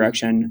Dreamweaver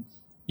direction,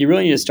 you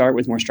really need to start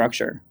with more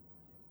structure.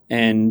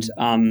 And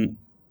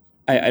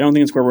I don't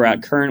think it's where we're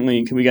at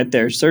currently. Can we get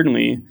there?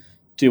 Certainly.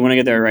 Do we want to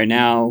get there right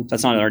now?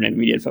 That's not our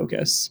immediate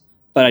focus.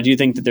 But I do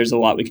think that there's a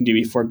lot we can do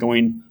before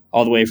going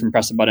all the way from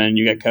press a button and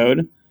you get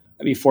code.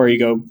 Before you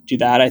go do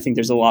that, I think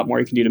there's a lot more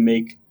you can do to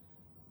make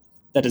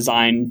the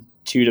design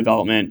to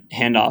development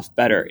handoff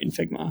better in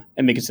Figma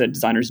and make it so that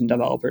designers and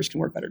developers can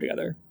work better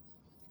together.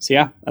 So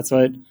yeah, that's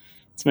what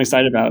I'm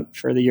excited about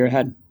for the year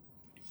ahead.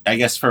 I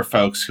guess for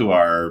folks who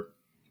are,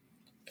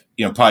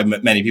 probably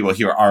many people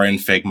here are in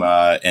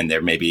Figma and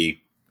they're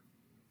maybe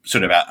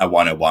sort of at a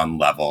one-on-one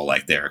level,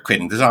 like they're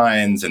creating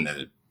designs and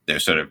they're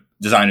sort of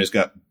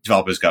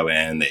developers go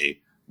in, they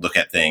look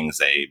at things,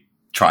 they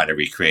try to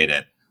recreate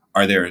it.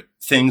 Are there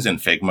things in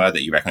Figma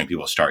that you recommend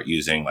people start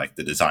using, like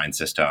the design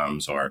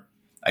systems, or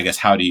I guess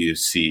how do you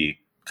see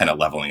kind of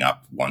leveling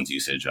up one's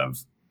usage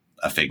of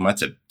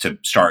Figma to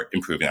start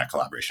improving that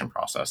collaboration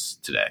process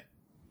today?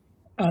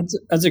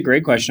 That's a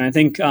great question. I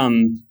think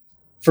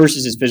first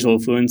is just visual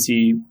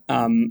fluency.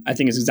 I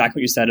think it's exactly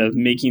what you said of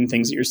making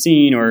things that you're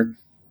seeing, or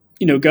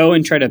go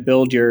and try to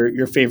build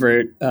your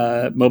favorite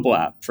mobile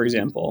app, for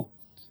example.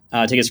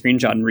 Take a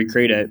screenshot and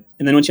recreate it.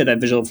 And then once you have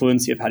that visual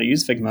fluency of how to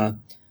use Figma,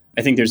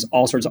 I think there's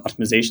all sorts of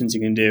optimizations you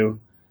can do.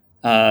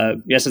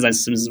 Yes, design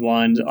systems is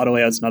one, auto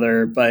layout's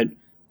another, but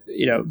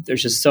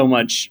there's just so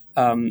much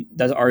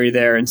that's already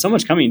there and so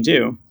much coming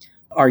too.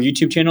 Our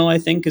YouTube channel, I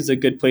think, is a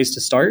good place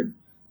to start.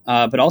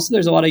 But also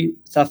there's a lot of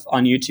stuff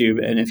on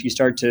YouTube. And if you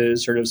start to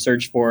sort of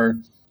search for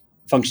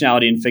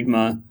functionality in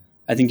Figma,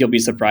 I think you'll be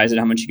surprised at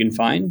how much you can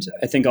find.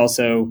 I think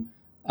also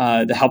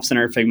the Help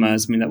Center of Figma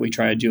is something that we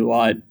try to do a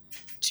lot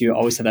to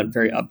always have that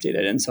very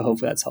updated. And so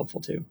hopefully that's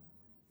helpful too.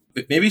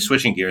 Maybe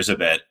switching gears a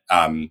bit,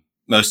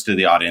 most of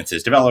the audience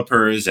is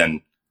developers, and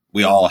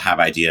we all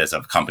have ideas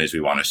of companies we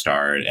want to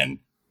start. And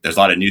there's a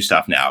lot of new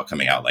stuff now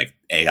coming out, like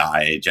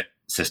AI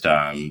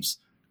systems,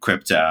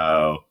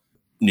 crypto,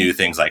 new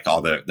things like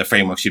all the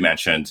frameworks you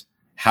mentioned.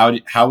 How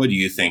would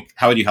you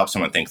help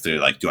someone think through,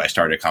 like, do I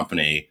start a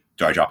company?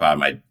 Do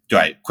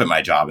I quit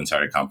my job and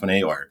start a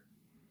company? Or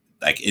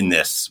like in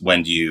this,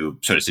 when do you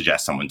sort of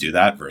suggest someone do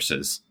that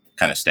versus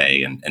kind of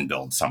stay and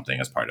build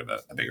something as part of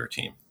a bigger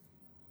team?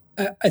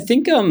 I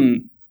think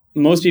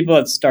most people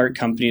that start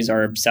companies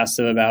are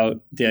obsessive about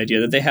the idea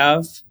that they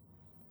have.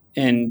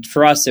 And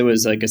for us, it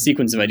was like a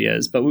sequence of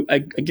ideas. But I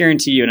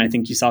guarantee you, and I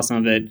think you saw some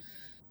of it,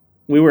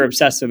 we were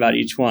obsessive about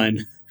each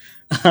one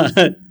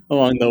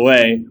along the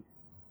way.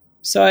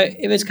 So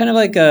if it's kind of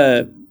like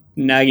a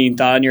nagging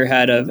thought in your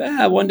head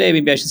of, one day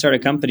maybe I should start a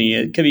company,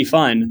 it could be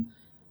fun.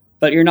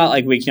 But you're not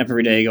like waking up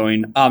every day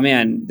going, oh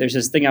man, there's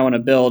this thing I want to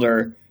build,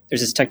 or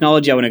there's this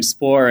technology I want to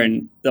explore,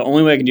 and the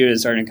only way I can do it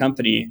is start a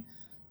company.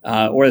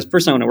 Or this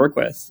person I want to work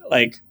with.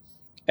 Like,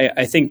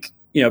 I think,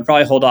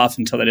 probably hold off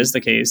until that is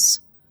the case,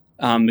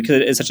 because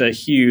it is such a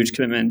huge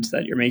commitment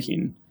that you're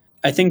making.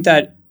 I think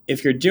that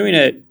if you're doing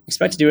it,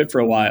 expect to do it for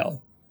a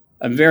while.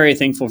 I'm very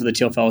thankful for the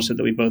Teal Fellowship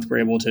that we both were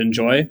able to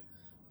enjoy,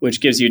 which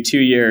gives you 2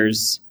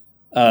 years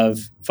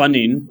of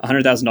funding,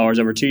 $100,000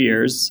 over 2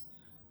 years.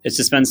 It's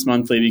dispensed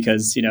monthly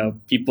because,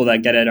 people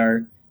that get it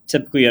are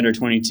typically under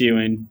 22,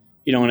 and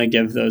you don't want to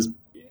give those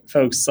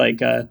folks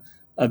like a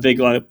big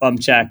lump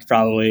check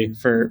probably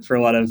for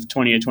a lot of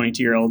 20 to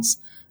 22-year-olds.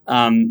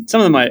 Some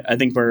of them I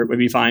think would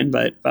be fine,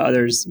 but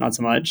others not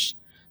so much.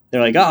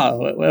 They're like,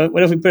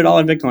 what if we put it all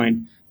in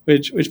Bitcoin?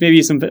 Which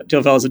maybe some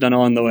Teal Fellows have done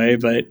along the way,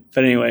 but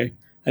anyway,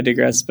 I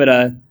digress.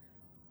 But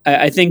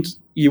I think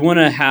you want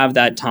to have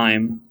that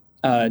time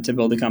to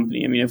build a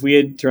company. I mean, if we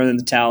had thrown in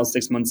the towel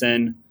 6 months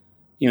in,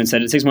 and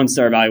said 6 months is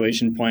our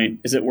evaluation point,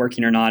 is it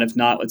working or not? If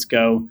not, let's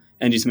go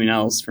and do something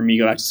else. For me,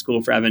 go back to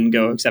school. For Evan,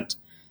 go accept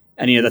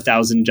any of the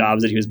 1,000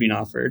 jobs that he was being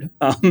offered.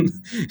 I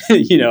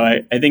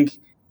think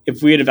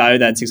if we had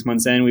evaluated that 6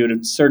 months in, we would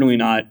have certainly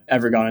not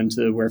ever gotten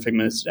to where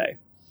Figma is today,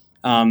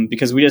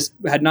 because we just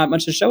had not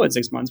much to show at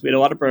 6 months. We had a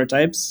lot of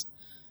prototypes,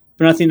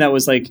 but nothing that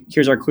was like,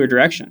 here's our clear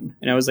direction.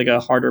 And it was like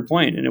a harder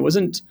point. And it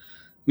wasn't,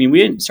 we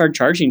didn't start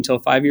charging until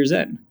 5 years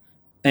in.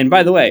 And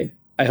by the way,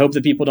 I hope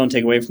that people don't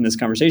take away from this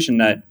conversation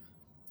that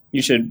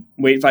you should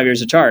wait 5 years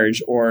to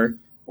charge or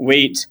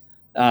wait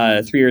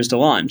 3 years to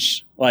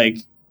launch. Like,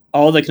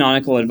 all the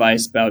canonical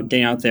advice about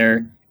getting out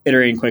there,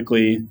 iterating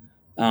quickly,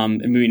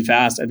 and moving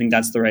fast, I think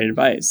that's the right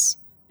advice.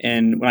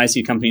 And when I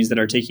see companies that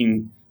are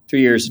taking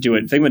 3 years to do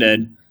what Figma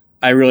did,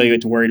 I really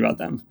get worried about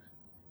them.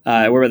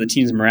 I worry about the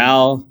team's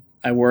morale.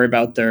 I worry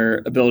about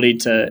their ability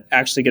to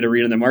actually get a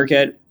read on the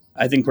market.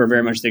 I think we're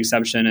very much the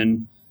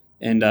exception,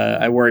 and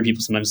I worry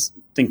people sometimes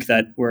think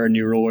that we're a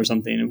new rule or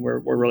something, and we're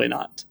really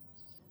not.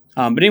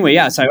 But anyway,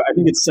 yeah. So I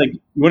think it's like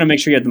you want to make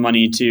sure you have the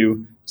money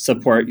to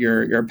support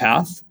your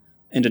path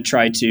and to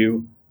try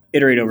to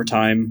iterate over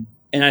time.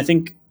 And I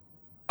think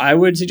I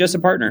would suggest a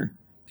partner.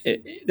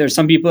 There's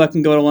some people that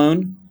can go it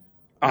alone.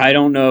 I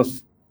don't know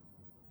if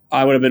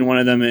I would have been one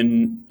of them,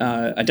 and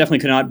I definitely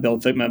could not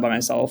build Figma by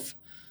myself.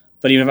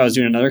 But even if I was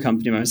doing another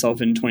company by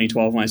myself in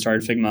 2012 when I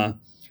started Figma,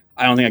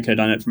 I don't think I could have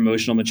done it from an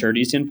emotional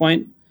maturity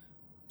standpoint.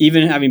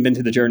 Even having been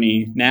through the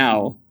journey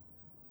now,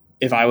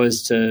 if I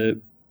was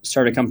to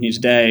start a company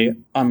today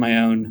on my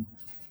own,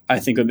 I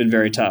think it would have been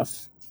very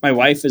tough. My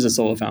wife is a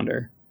solo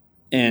founder,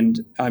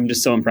 and I'm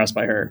just so impressed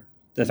by her,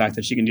 the fact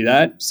that she can do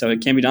that. So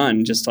it can be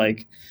done, just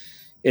like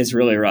it's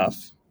really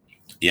rough.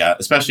 Yeah,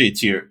 especially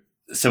to your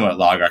similar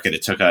LogRocket,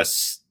 it took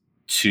us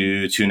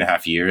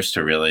 2.5 years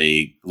to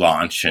really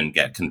launch and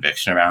get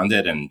conviction around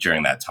it. And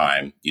during that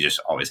time, you just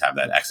always have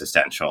that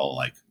existential,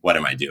 like, what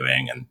am I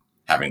doing? And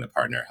having the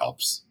partner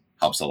helps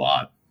a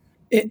lot.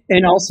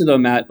 And also though,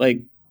 Matt,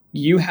 like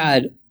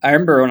I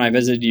remember when I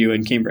visited you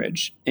in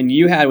Cambridge, and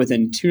you had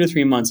within 2 to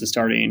 3 months of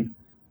starting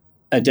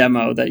a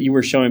demo that you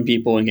were showing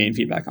people and getting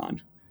feedback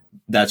on.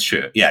 That's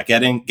true. Yeah,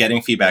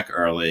 getting feedback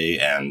early,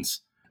 and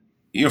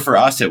for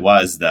us it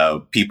was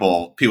though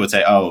people would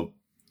say, "Oh,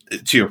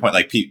 to your point,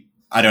 like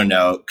I don't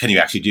know, can you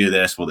actually do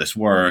this? Will this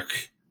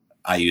work?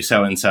 I use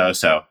so and so."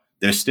 So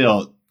there's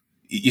still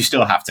you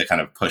still have to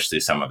kind of push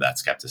through some of that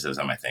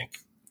skepticism, I think,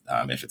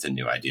 if it's a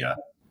new idea.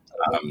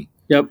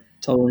 Yep,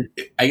 totally.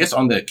 I guess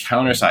on the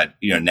counter side,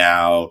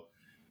 now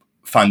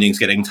funding's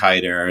getting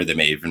tighter. There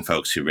may have been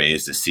folks who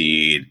raised a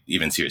seed,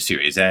 even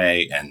Series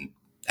A, and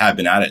have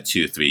been at it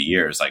 2-3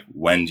 years. Like,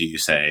 when do you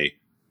say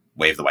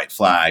wave the white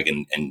flag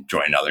and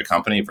join another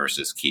company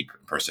versus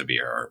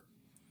persevere? Or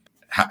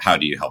how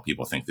do you help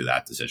people think through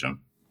that decision?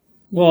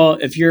 Well,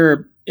 if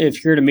you're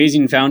an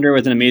amazing founder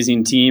with an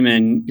amazing team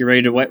and you're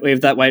ready to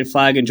wave that white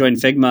flag and join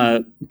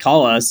Figma,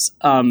 call us.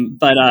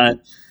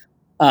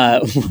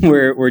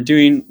 We're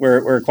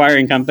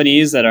acquiring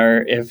companies that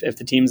are, if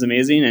the team's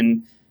amazing,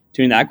 and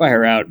doing the acquire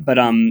route. But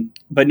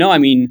no, I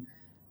mean,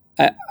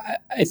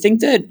 I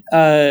think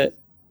that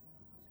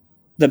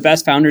the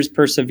best founders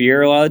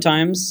persevere a lot of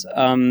times,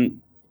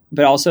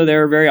 but also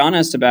they're very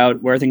honest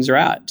about where things are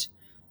at,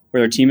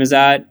 where their team is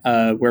at,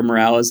 where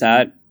morale is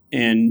at,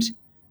 and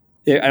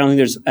I don't think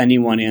there's any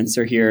one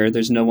answer here.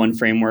 There's no one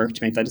framework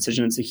to make that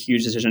decision. It's a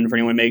huge decision for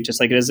anyone to make, just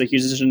like it is a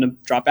huge decision to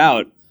drop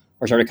out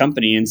or start a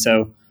company. And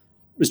so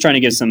I was trying to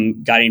give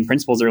some guiding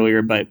principles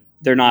earlier, but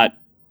they're not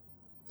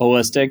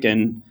holistic.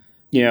 And,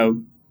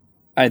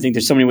 I think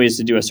there's so many ways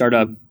to do a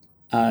startup,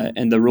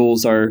 and the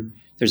rules are,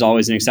 there's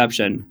always an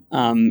exception.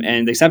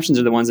 And the exceptions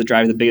are the ones that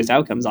drive the biggest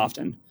outcomes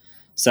often.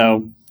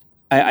 So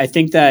I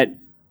think that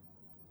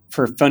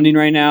for funding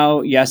right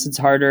now, yes, it's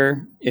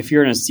harder. If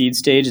you're in a seed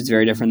stage, it's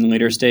very different than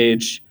later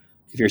stage.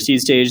 If you're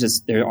seed stage,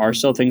 there are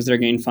still things that are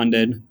getting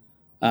funded.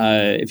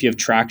 If you have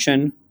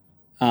traction,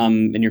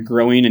 and you're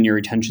growing and your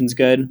retention's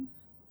good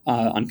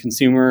on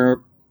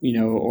consumer,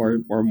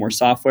 or more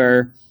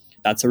software,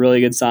 that's a really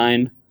good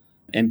sign.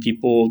 And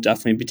people will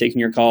definitely be taking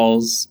your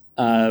calls.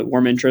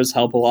 Warm intros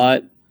help a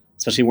lot,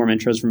 especially warm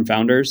intros from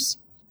founders.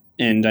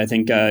 And I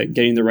think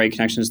getting the right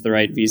connections to the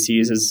right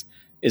VCs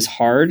is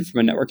hard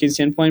from a networking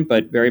standpoint,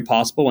 but very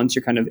possible once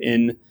you're kind of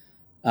in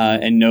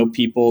and know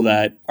people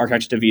that are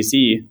connected to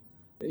VC.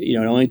 It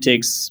only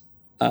takes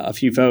a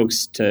few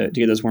folks to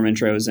get those warm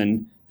intros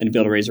and be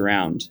able to raise a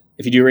round.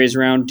 If you do raise a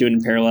round, do it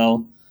in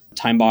parallel,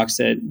 time box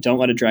it, don't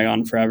let it drag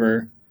on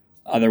forever.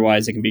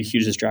 Otherwise, it can be a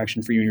huge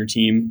distraction for you and your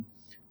team.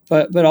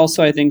 But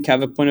also, I think,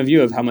 have a point of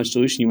view of how much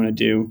dilution you want to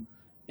do.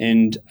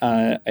 And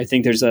I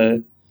think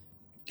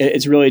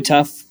it's really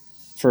tough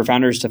for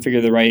founders to figure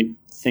the right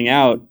thing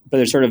out, but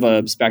there's sort of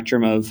a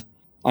spectrum of,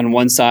 on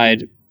one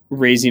side,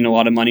 raising a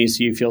lot of money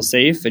so you feel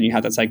safe and you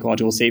have that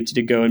psychological safety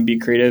to go and be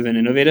creative and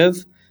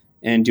innovative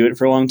and do it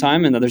for a long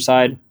time. And the other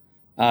side,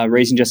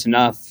 raising just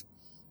enough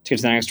to get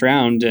to the next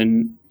round.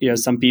 And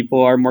some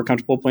people are more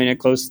comfortable playing it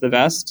close to the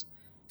vest.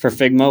 For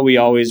Figma, we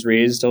always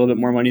raised a little bit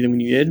more money than we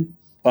needed,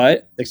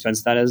 but the expense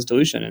of that is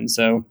dilution. And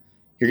so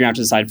you're going to have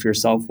to decide for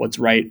yourself what's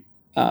right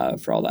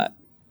for all that.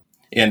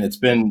 And it's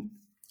been,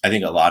 I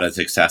think, a lot of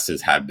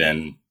successes have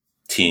been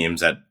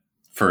teams that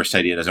first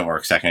idea doesn't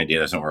work, second idea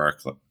doesn't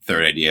work,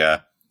 third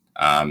idea,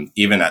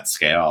 even at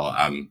scale.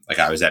 Like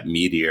I was at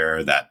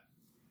Meteor that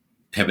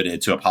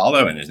pivoted to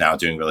Apollo and is now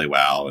doing really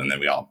well. And then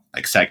we all,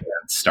 like, Segment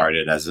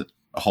started as a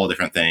whole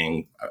different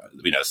thing.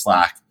 We know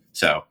Slack.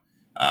 So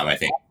I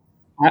think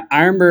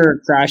I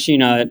remember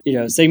crashing.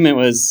 Segment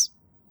was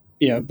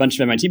a bunch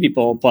of MIT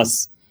people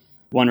plus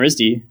one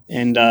RISD,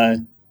 and I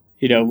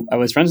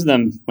was friends with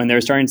them when they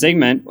were starting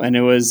Segment, when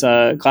it was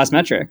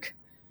Classmetric.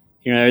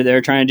 They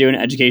were trying to do an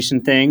education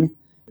thing,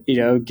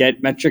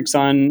 get metrics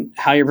on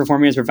how you're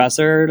performing as a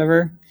professor or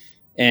whatever.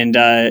 And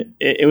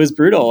it was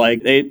brutal.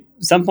 Like at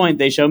some point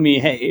they showed me,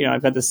 hey,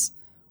 I've got this,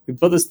 we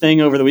built this thing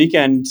over the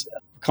weekend,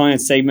 calling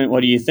it Segment.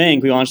 What do you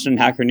think? We launched it in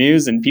Hacker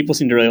News and people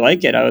seemed to really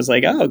like it. I was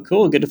like, oh,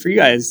 cool. Good for you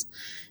guys.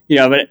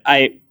 But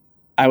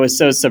I was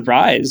so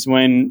surprised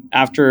when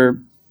after,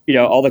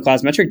 all the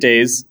Classmetric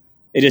days,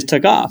 it just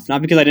took off.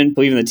 Not because I didn't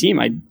believe in the team.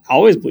 I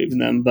always believed in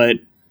them, but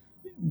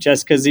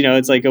just because,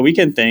 it's like a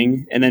weekend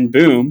thing and then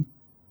boom,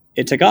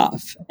 it took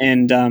off.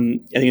 And I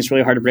think it's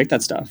really hard to break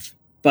that stuff.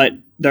 But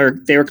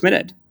they were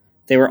committed.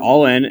 They were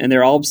all in and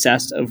they're all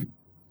obsessed of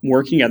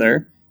working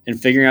together and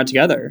figuring out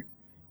together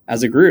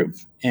as a group.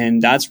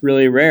 And that's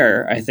really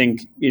rare. I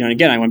think, and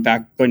again,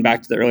 going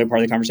back to the earlier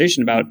part of the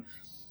conversation about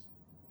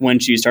when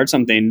you start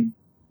something,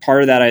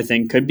 part of that I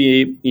think could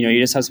be, you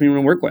just have someone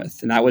to work with.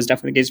 And that was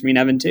definitely the case for me and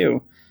Evan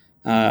too.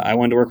 I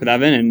wanted to work with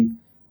Evan and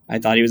I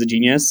thought he was a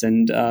genius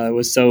and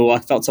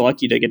felt so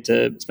lucky to get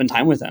to spend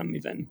time with him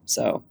even.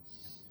 So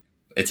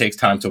it takes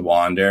time to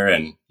wander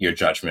and your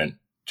judgment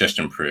just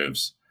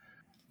improves.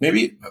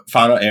 Maybe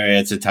final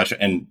area to touch,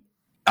 and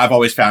I've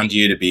always found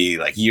you to be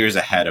like years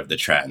ahead of the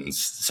trends.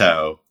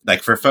 So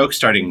like for folks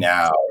starting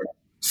now,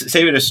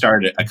 say we just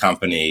started a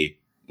company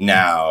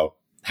now,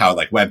 how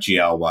like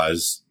WebGL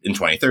was in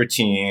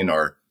 2013,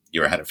 or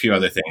you were ahead of a few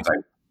other things,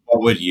 like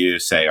what would you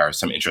say are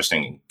some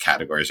interesting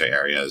categories or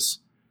areas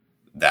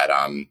that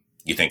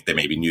you think there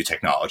may be new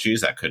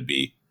technologies that could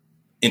be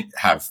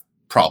have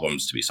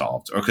problems to be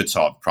solved, or could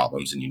solve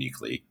problems in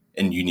uniquely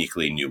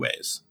new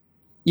ways?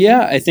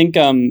 Yeah, I think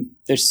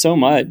there's so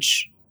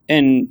much.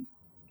 And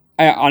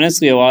I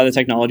honestly, a lot of the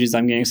technologies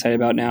I'm getting excited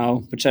about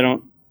now, which I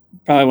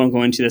probably won't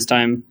go into this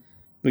time,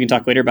 we can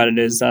talk later about it,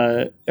 is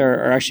are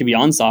actually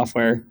beyond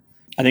software.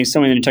 I think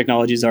so many new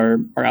technologies are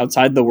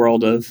outside the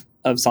world of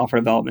software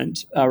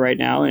development right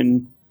now,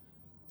 and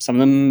some of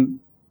them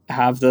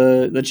have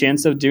the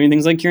chance of doing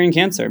things like curing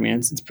cancer. I mean,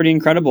 it's pretty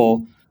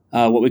incredible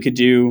what we could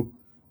do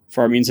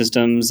for our immune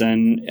systems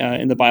and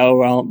in the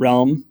bio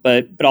realm.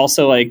 But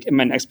also, like, am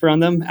I an expert on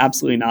them?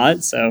 Absolutely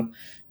not. So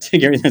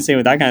take everything I say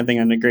with that kind of thing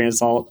on a grain of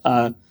salt.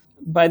 But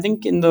I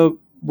think in the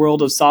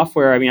world of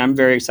software, I mean, I'm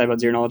very excited about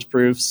zero knowledge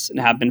proofs and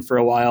have been for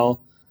a while.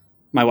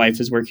 My wife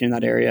is working in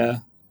that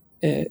area,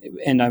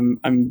 and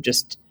I'm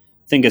just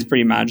think it's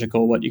pretty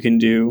magical what you can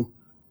do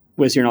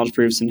with zero knowledge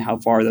proofs and how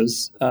far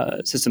those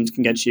systems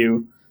can get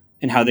you,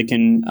 and how they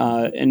can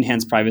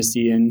enhance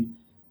privacy and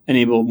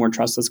enable more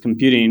trustless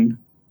computing.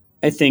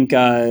 I think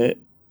the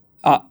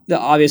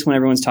obvious one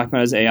everyone's talking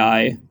about is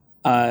AI.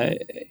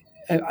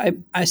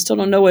 I still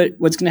don't know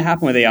what's going to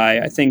happen with AI.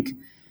 I think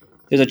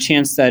there's a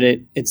chance that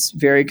it's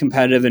very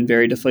competitive and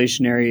very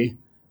deflationary,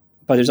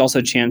 but there's also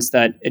a chance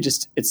that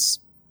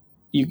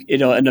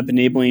it'll end up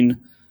enabling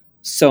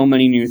so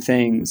many new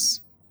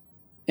things,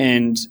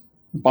 and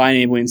by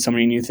enabling so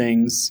many new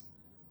things,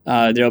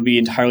 there'll be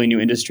entirely new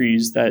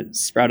industries that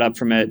sprout up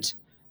from it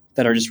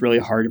that are just really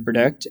hard to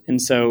predict.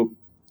 And so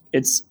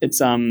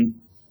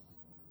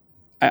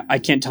I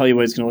can't tell you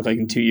what it's going to look like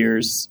in 2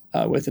 years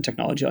with a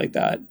technology like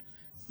that.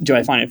 Do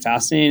I find it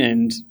fascinating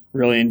and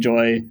really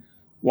enjoy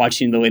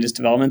watching the latest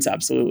developments?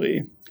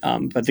 Absolutely.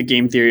 But the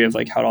game theory of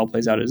like how it all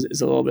plays out is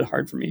a little bit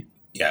hard for me.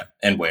 Yeah.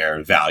 And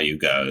where value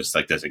goes,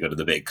 like, does it go to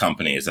the big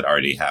companies that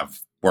already have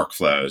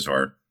workflows,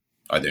 or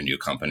are there new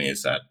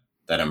companies that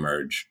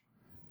emerge?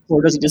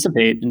 Or does it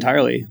dissipate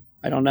entirely?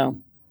 I don't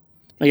know.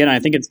 Again, I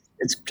think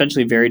it's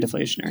potentially very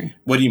deflationary.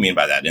 What do you mean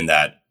by that? In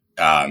that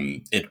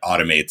it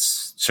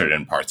automates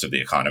certain parts of the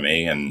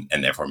economy and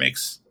therefore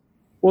makes...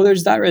 Well,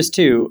 there's that risk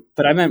too,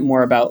 but I meant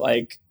more about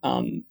like,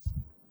 so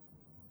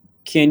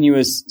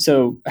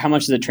how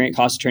much does it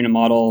cost to train a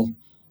model?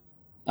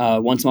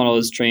 Once a model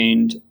is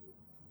trained,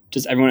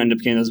 does everyone end up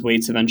getting those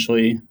weights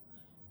eventually?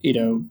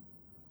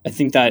 I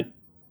think that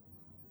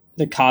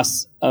the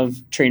costs of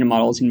training a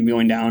model is going to be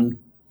going down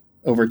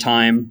over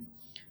time.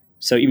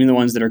 So even the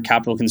ones that are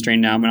capital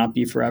constrained now may not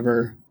be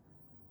forever.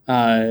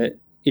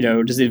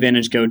 Does the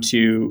advantage go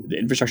to the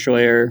infrastructure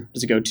layer?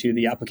 Does it go to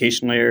the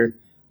application layer?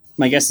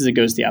 My guess is it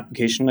goes to the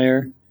application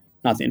layer,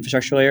 not the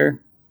infrastructure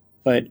layer,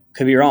 but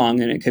could be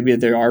wrong. And it could be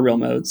that there are real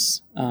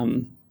moats.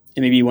 And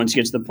maybe once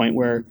you get to the point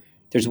where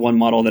there's one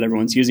model that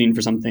everyone's using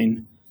for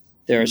something,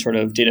 there are sort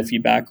of data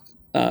feedback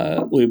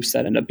loops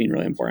that end up being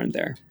really important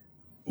there.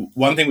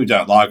 One thing we've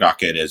done at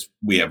LogRocket is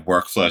we have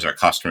workflows our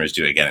customers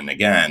do again and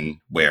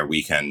again where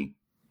we can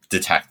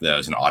detect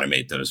those and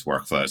automate those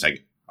workflows.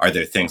 Like, are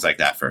there things like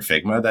that for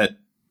Figma that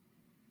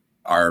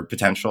are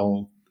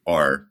potential,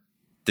 or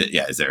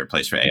is there a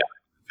place for AI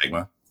in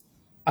Figma?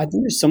 I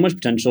think there's so much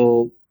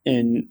potential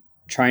in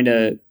trying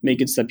to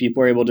make it so that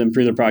people are able to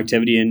improve their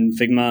productivity in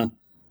Figma,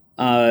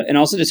 and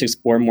also just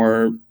explore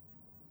more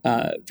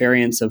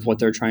variants of what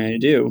they're trying to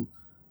do.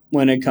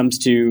 When it comes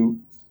to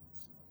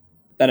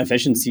that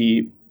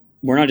efficiency,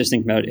 we're not just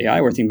thinking about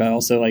AI, we're thinking about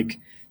also like,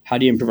 how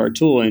do you improve our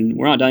tool? And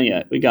we're not done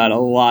yet. We got a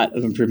lot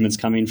of improvements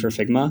coming for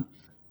Figma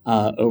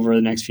over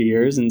the next few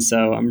years. And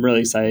so I'm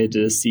really excited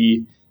to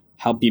see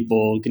how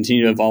people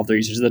continue to evolve their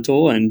usage of the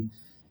tool. And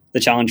the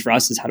challenge for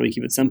us is, how do we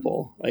keep it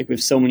simple? Like, we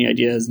have so many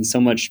ideas and so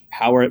much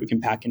power that we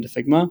can pack into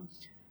Figma,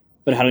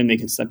 but how do we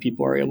make it so that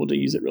people are able to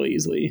use it really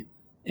easily?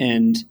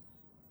 And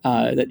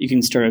that you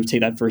can sort of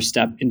take that first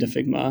step into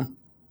Figma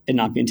and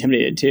not be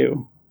intimidated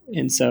too.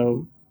 And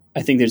so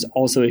I think there's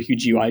also a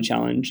huge UI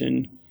challenge.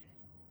 And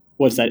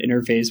what's that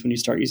interface when you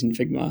start using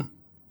Figma?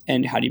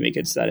 And how do you make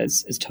it so that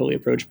it's totally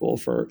approachable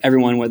for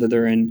everyone, whether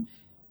they're in,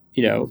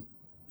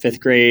 5th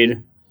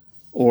grade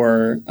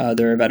or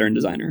they're a veteran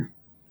designer?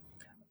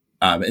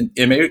 And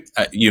maybe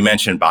you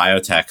mentioned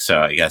biotech.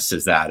 So I guess,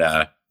 is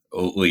that,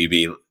 will you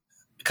be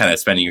kind of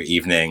spending your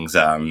evenings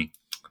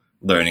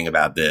learning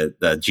about the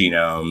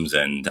genomes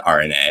and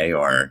RNA,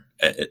 or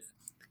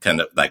kind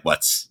of like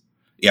what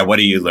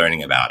are you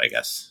learning about, I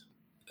guess,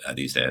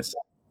 these days?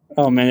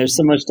 Oh man, there's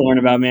so much to learn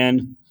about,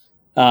 man.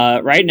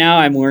 Right now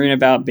I'm learning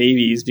about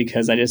babies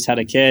because I just had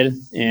a kid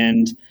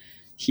and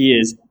he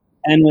is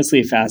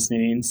endlessly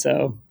fascinating.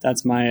 So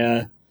that's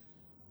my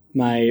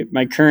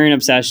my current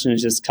obsession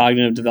is just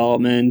cognitive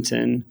development,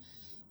 and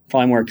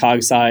probably more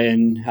cog-sci,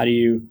 and how do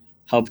you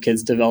help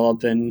kids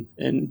develop and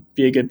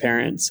be a good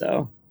parent.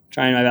 So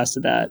trying my best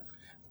at that.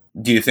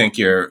 Do you think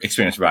your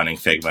experience running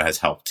Figma has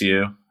helped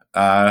you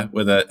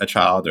with a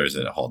child, or is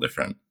it a whole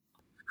different?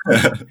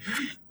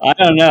 I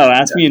don't know.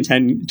 Ask me in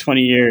 10,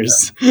 20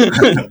 years.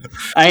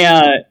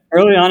 I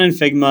early on in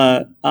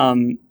Figma,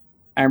 I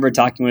remember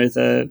talking with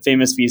a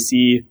famous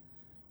VC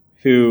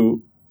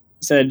who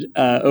said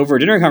over a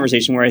dinner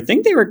conversation where I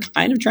think they were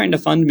kind of trying to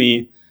fund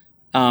me,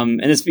 and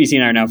this VC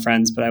and I are now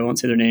friends, but I won't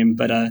say their name.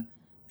 But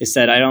they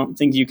said, I don't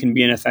think you can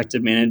be an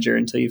effective manager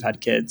until you've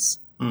had kids.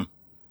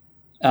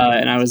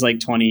 And I was like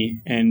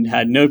 20 and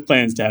had no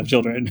plans to have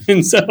children.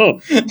 And so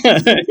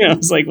I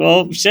was like,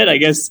 well, shit, I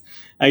guess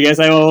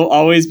I will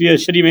always be a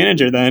shitty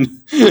manager then.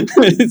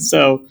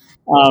 So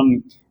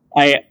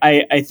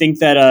I think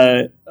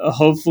that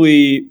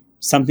hopefully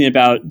something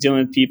about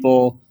dealing with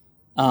people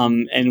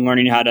and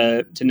learning how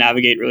to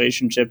navigate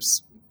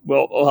relationships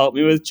will help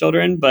me with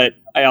children. But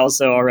I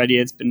also already,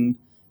 it's been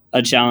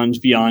a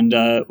challenge beyond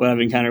what I've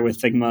encountered with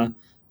Figma.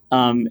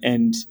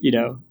 And,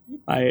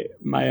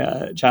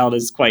 my child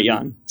is quite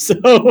young. So,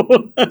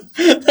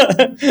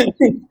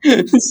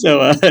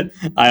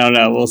 I don't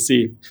know. We'll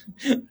see.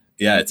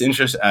 Yeah, it's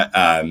interesting.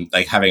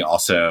 Like having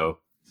also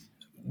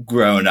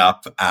grown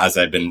up as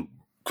I've been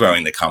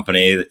growing the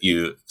company, that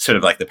you sort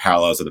of like the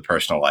parallels of the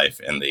personal life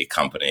and the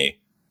company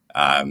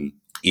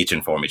each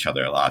inform each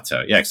other a lot.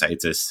 So yeah, excited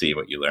to see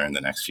what you learn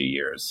the next few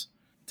years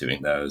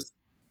doing those.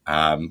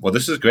 Well,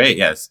 this is great.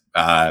 Yes.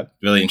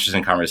 Really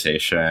interesting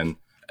conversation.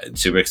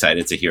 Super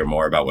excited to hear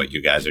more about what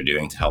you guys are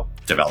doing to help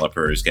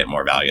developers get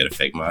more value out of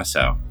Figma.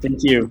 So thank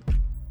you.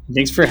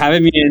 Thanks for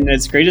having me. And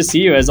it's great to see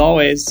you as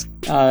always.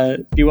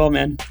 Be well,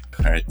 man.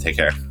 All right. Take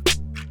care.